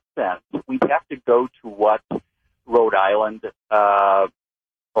 In that sense, we have to go to what Rhode Island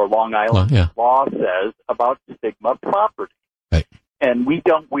or Long Island law says about stigma property. Right. And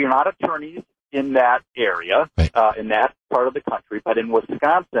we're not attorneys in that area, in that part of the country, but in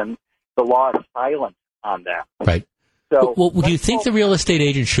Wisconsin, the law is silent on that. Right. So, well, do you think the real estate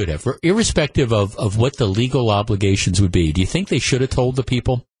agent should have, irrespective of what the legal obligations would be, do you think they should have told the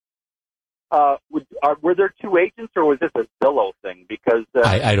people? Were there two agents, or was this a Zillow thing? Because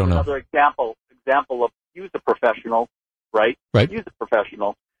I don't know. Another example of use a professional, right? Right. Use a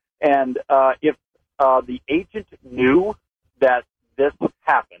professional, and if the agent knew that this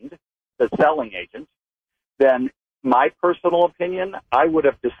happened, the selling agent, then my personal opinion, I would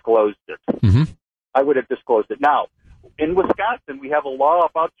have disclosed it. Mm-hmm. I would have disclosed it. Now, in Wisconsin, we have a law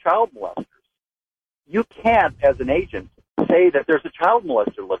about child molesters. You can't, as an agent, say that there's a child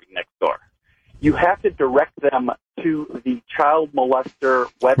molester living next door. You have to direct them to the child molester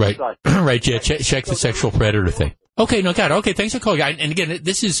website. Right, right. Yeah, check the sexual predator thing. Okay, no, got it. Okay, thanks for calling. And again,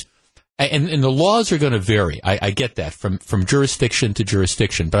 this is, and the laws are going to vary. I get that from jurisdiction to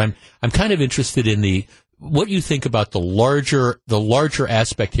jurisdiction. But I'm kind of interested in what you think about the larger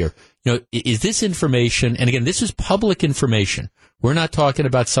aspect here. You know, is this information? And again, this is public information. We're not talking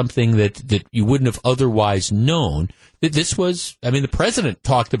about something that you wouldn't have otherwise known. That this was, I mean, the president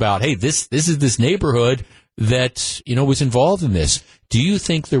talked about, hey, this is this neighborhood that, you know, was involved in this. Do you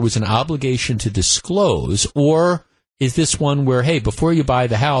think there was an obligation to disclose, or is this one where, hey, before you buy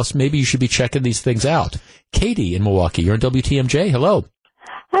the house, maybe you should be checking these things out? Katie in Milwaukee, you're on WTMJ. Hello.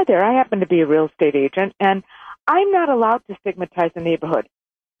 Hi there. I happen to be a real estate agent, and I'm not allowed to stigmatize a neighborhood.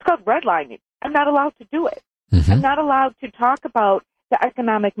 It's called redlining. I'm not allowed to do it. Mm-hmm. I'm not allowed to talk about the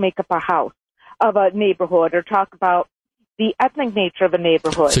economic makeup of a neighborhood, or talk about the ethnic nature of a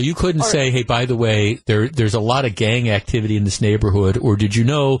neighborhood. So you couldn't say, hey, by the way, there's a lot of gang activity in this neighborhood, or did you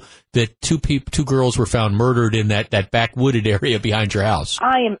know that two girls were found murdered in that back wooded area behind your house?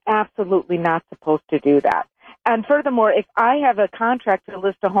 I am absolutely not supposed to do that. And furthermore, if I have a contract to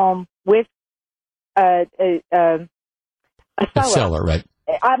list a home with a seller, right?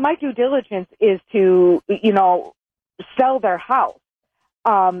 My due diligence is to, sell their house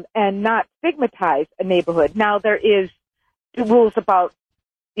and not stigmatize a neighborhood. Now, there is rules about,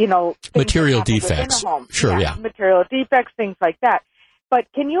 material defects. Sure, yeah. Material defects, things like that. But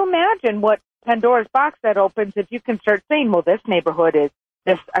can you imagine what Pandora's box that opens if you can start saying, well, this neighborhood is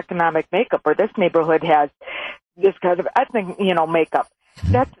this economic makeup, or this neighborhood has this kind of ethnic, makeup.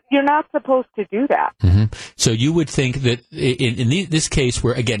 You're not supposed to do that. Mm-hmm. So you would think that in this case,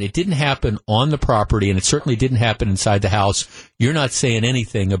 where again it didn't happen on the property and it certainly didn't happen inside the house, you're not saying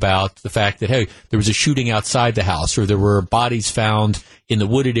anything about the fact that, hey, there was a shooting outside the house, or there were bodies found in the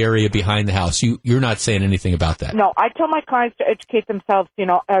wooded area behind the house. You're not saying anything about that. No, I tell my clients to educate themselves.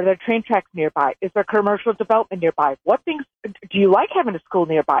 Are there train tracks nearby? Is there commercial development nearby? What things do you like having a school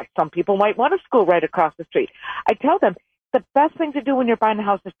nearby? Some people might want a school right across the street. I tell them, the best thing to do when you're buying a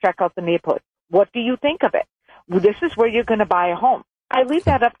house is check out the neighborhood. What do you think of it? This is where you're going to buy a home. I leave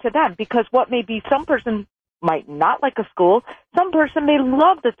that up to them, because what may be some person might not like a school. Some person may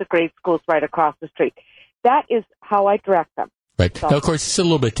love that the grade school's right across the street. That is how I direct them. Right. So, now, of course, it's a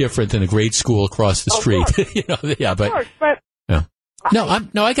little bit different than a grade school across the street. Yeah, but. Of course, but yeah.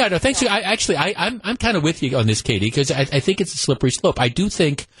 I got it. Thanks. I'm kind of with you on this, Katie, because I think it's a slippery slope. I do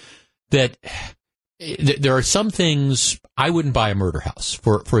think that there are some things I wouldn't buy a murder house,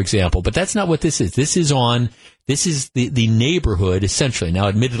 for example, but that's not what this is. This is the neighborhood essentially. Now,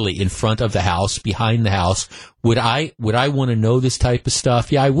 admittedly, in front of the house, behind the house, would I want to know this type of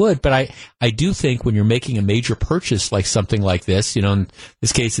stuff? Yeah, I would. But I do think when you're making a major purchase like something like this, in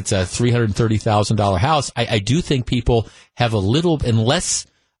this case, it's a $330,000 house. I do think people have a little, unless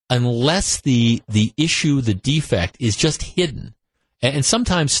the issue, the defect is just hidden. And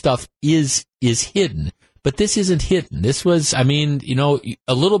sometimes stuff is hidden, but this isn't hidden. This was, a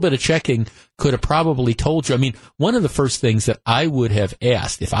little bit of checking could have probably told you. One of the first things that I would have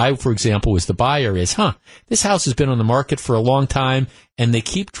asked if I, for example, was the buyer is, this house has been on the market for a long time and they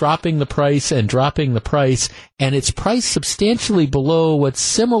keep dropping the price and it's priced substantially below what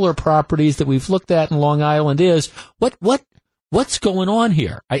similar properties that we've looked at in Long Island is. What's going on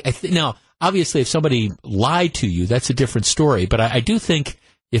here? Now, obviously, if somebody lied to you, that's a different story. But I do think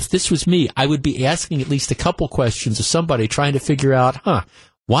if this was me, I would be asking at least a couple questions of somebody trying to figure out,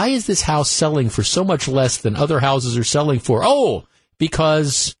 why is this house selling for so much less than other houses are selling for? Oh,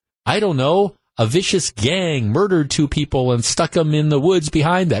 because, I don't know, a vicious gang murdered 2 people and stuck them in the woods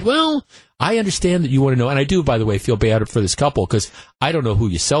behind that. Well, I understand that you want to know, and I do, by the way, feel bad for this couple because I don't know who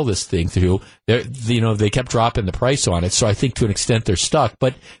you sell this thing to. They kept dropping the price on it, so I think to an extent they're stuck.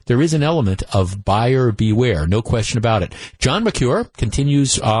 But there is an element of buyer beware, no question about it. John McCure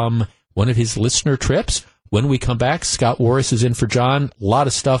continues one of his listener trips. When we come back, Scott Warris is in for John. A lot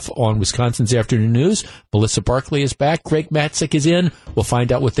of stuff on Wisconsin's Afternoon News. Melissa Barkley is back. Greg Matzik is in. We'll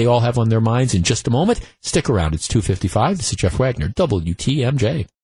find out what they all have on their minds in just a moment. Stick around. It's 2:55. This is Jeff Wagner, WTMJ.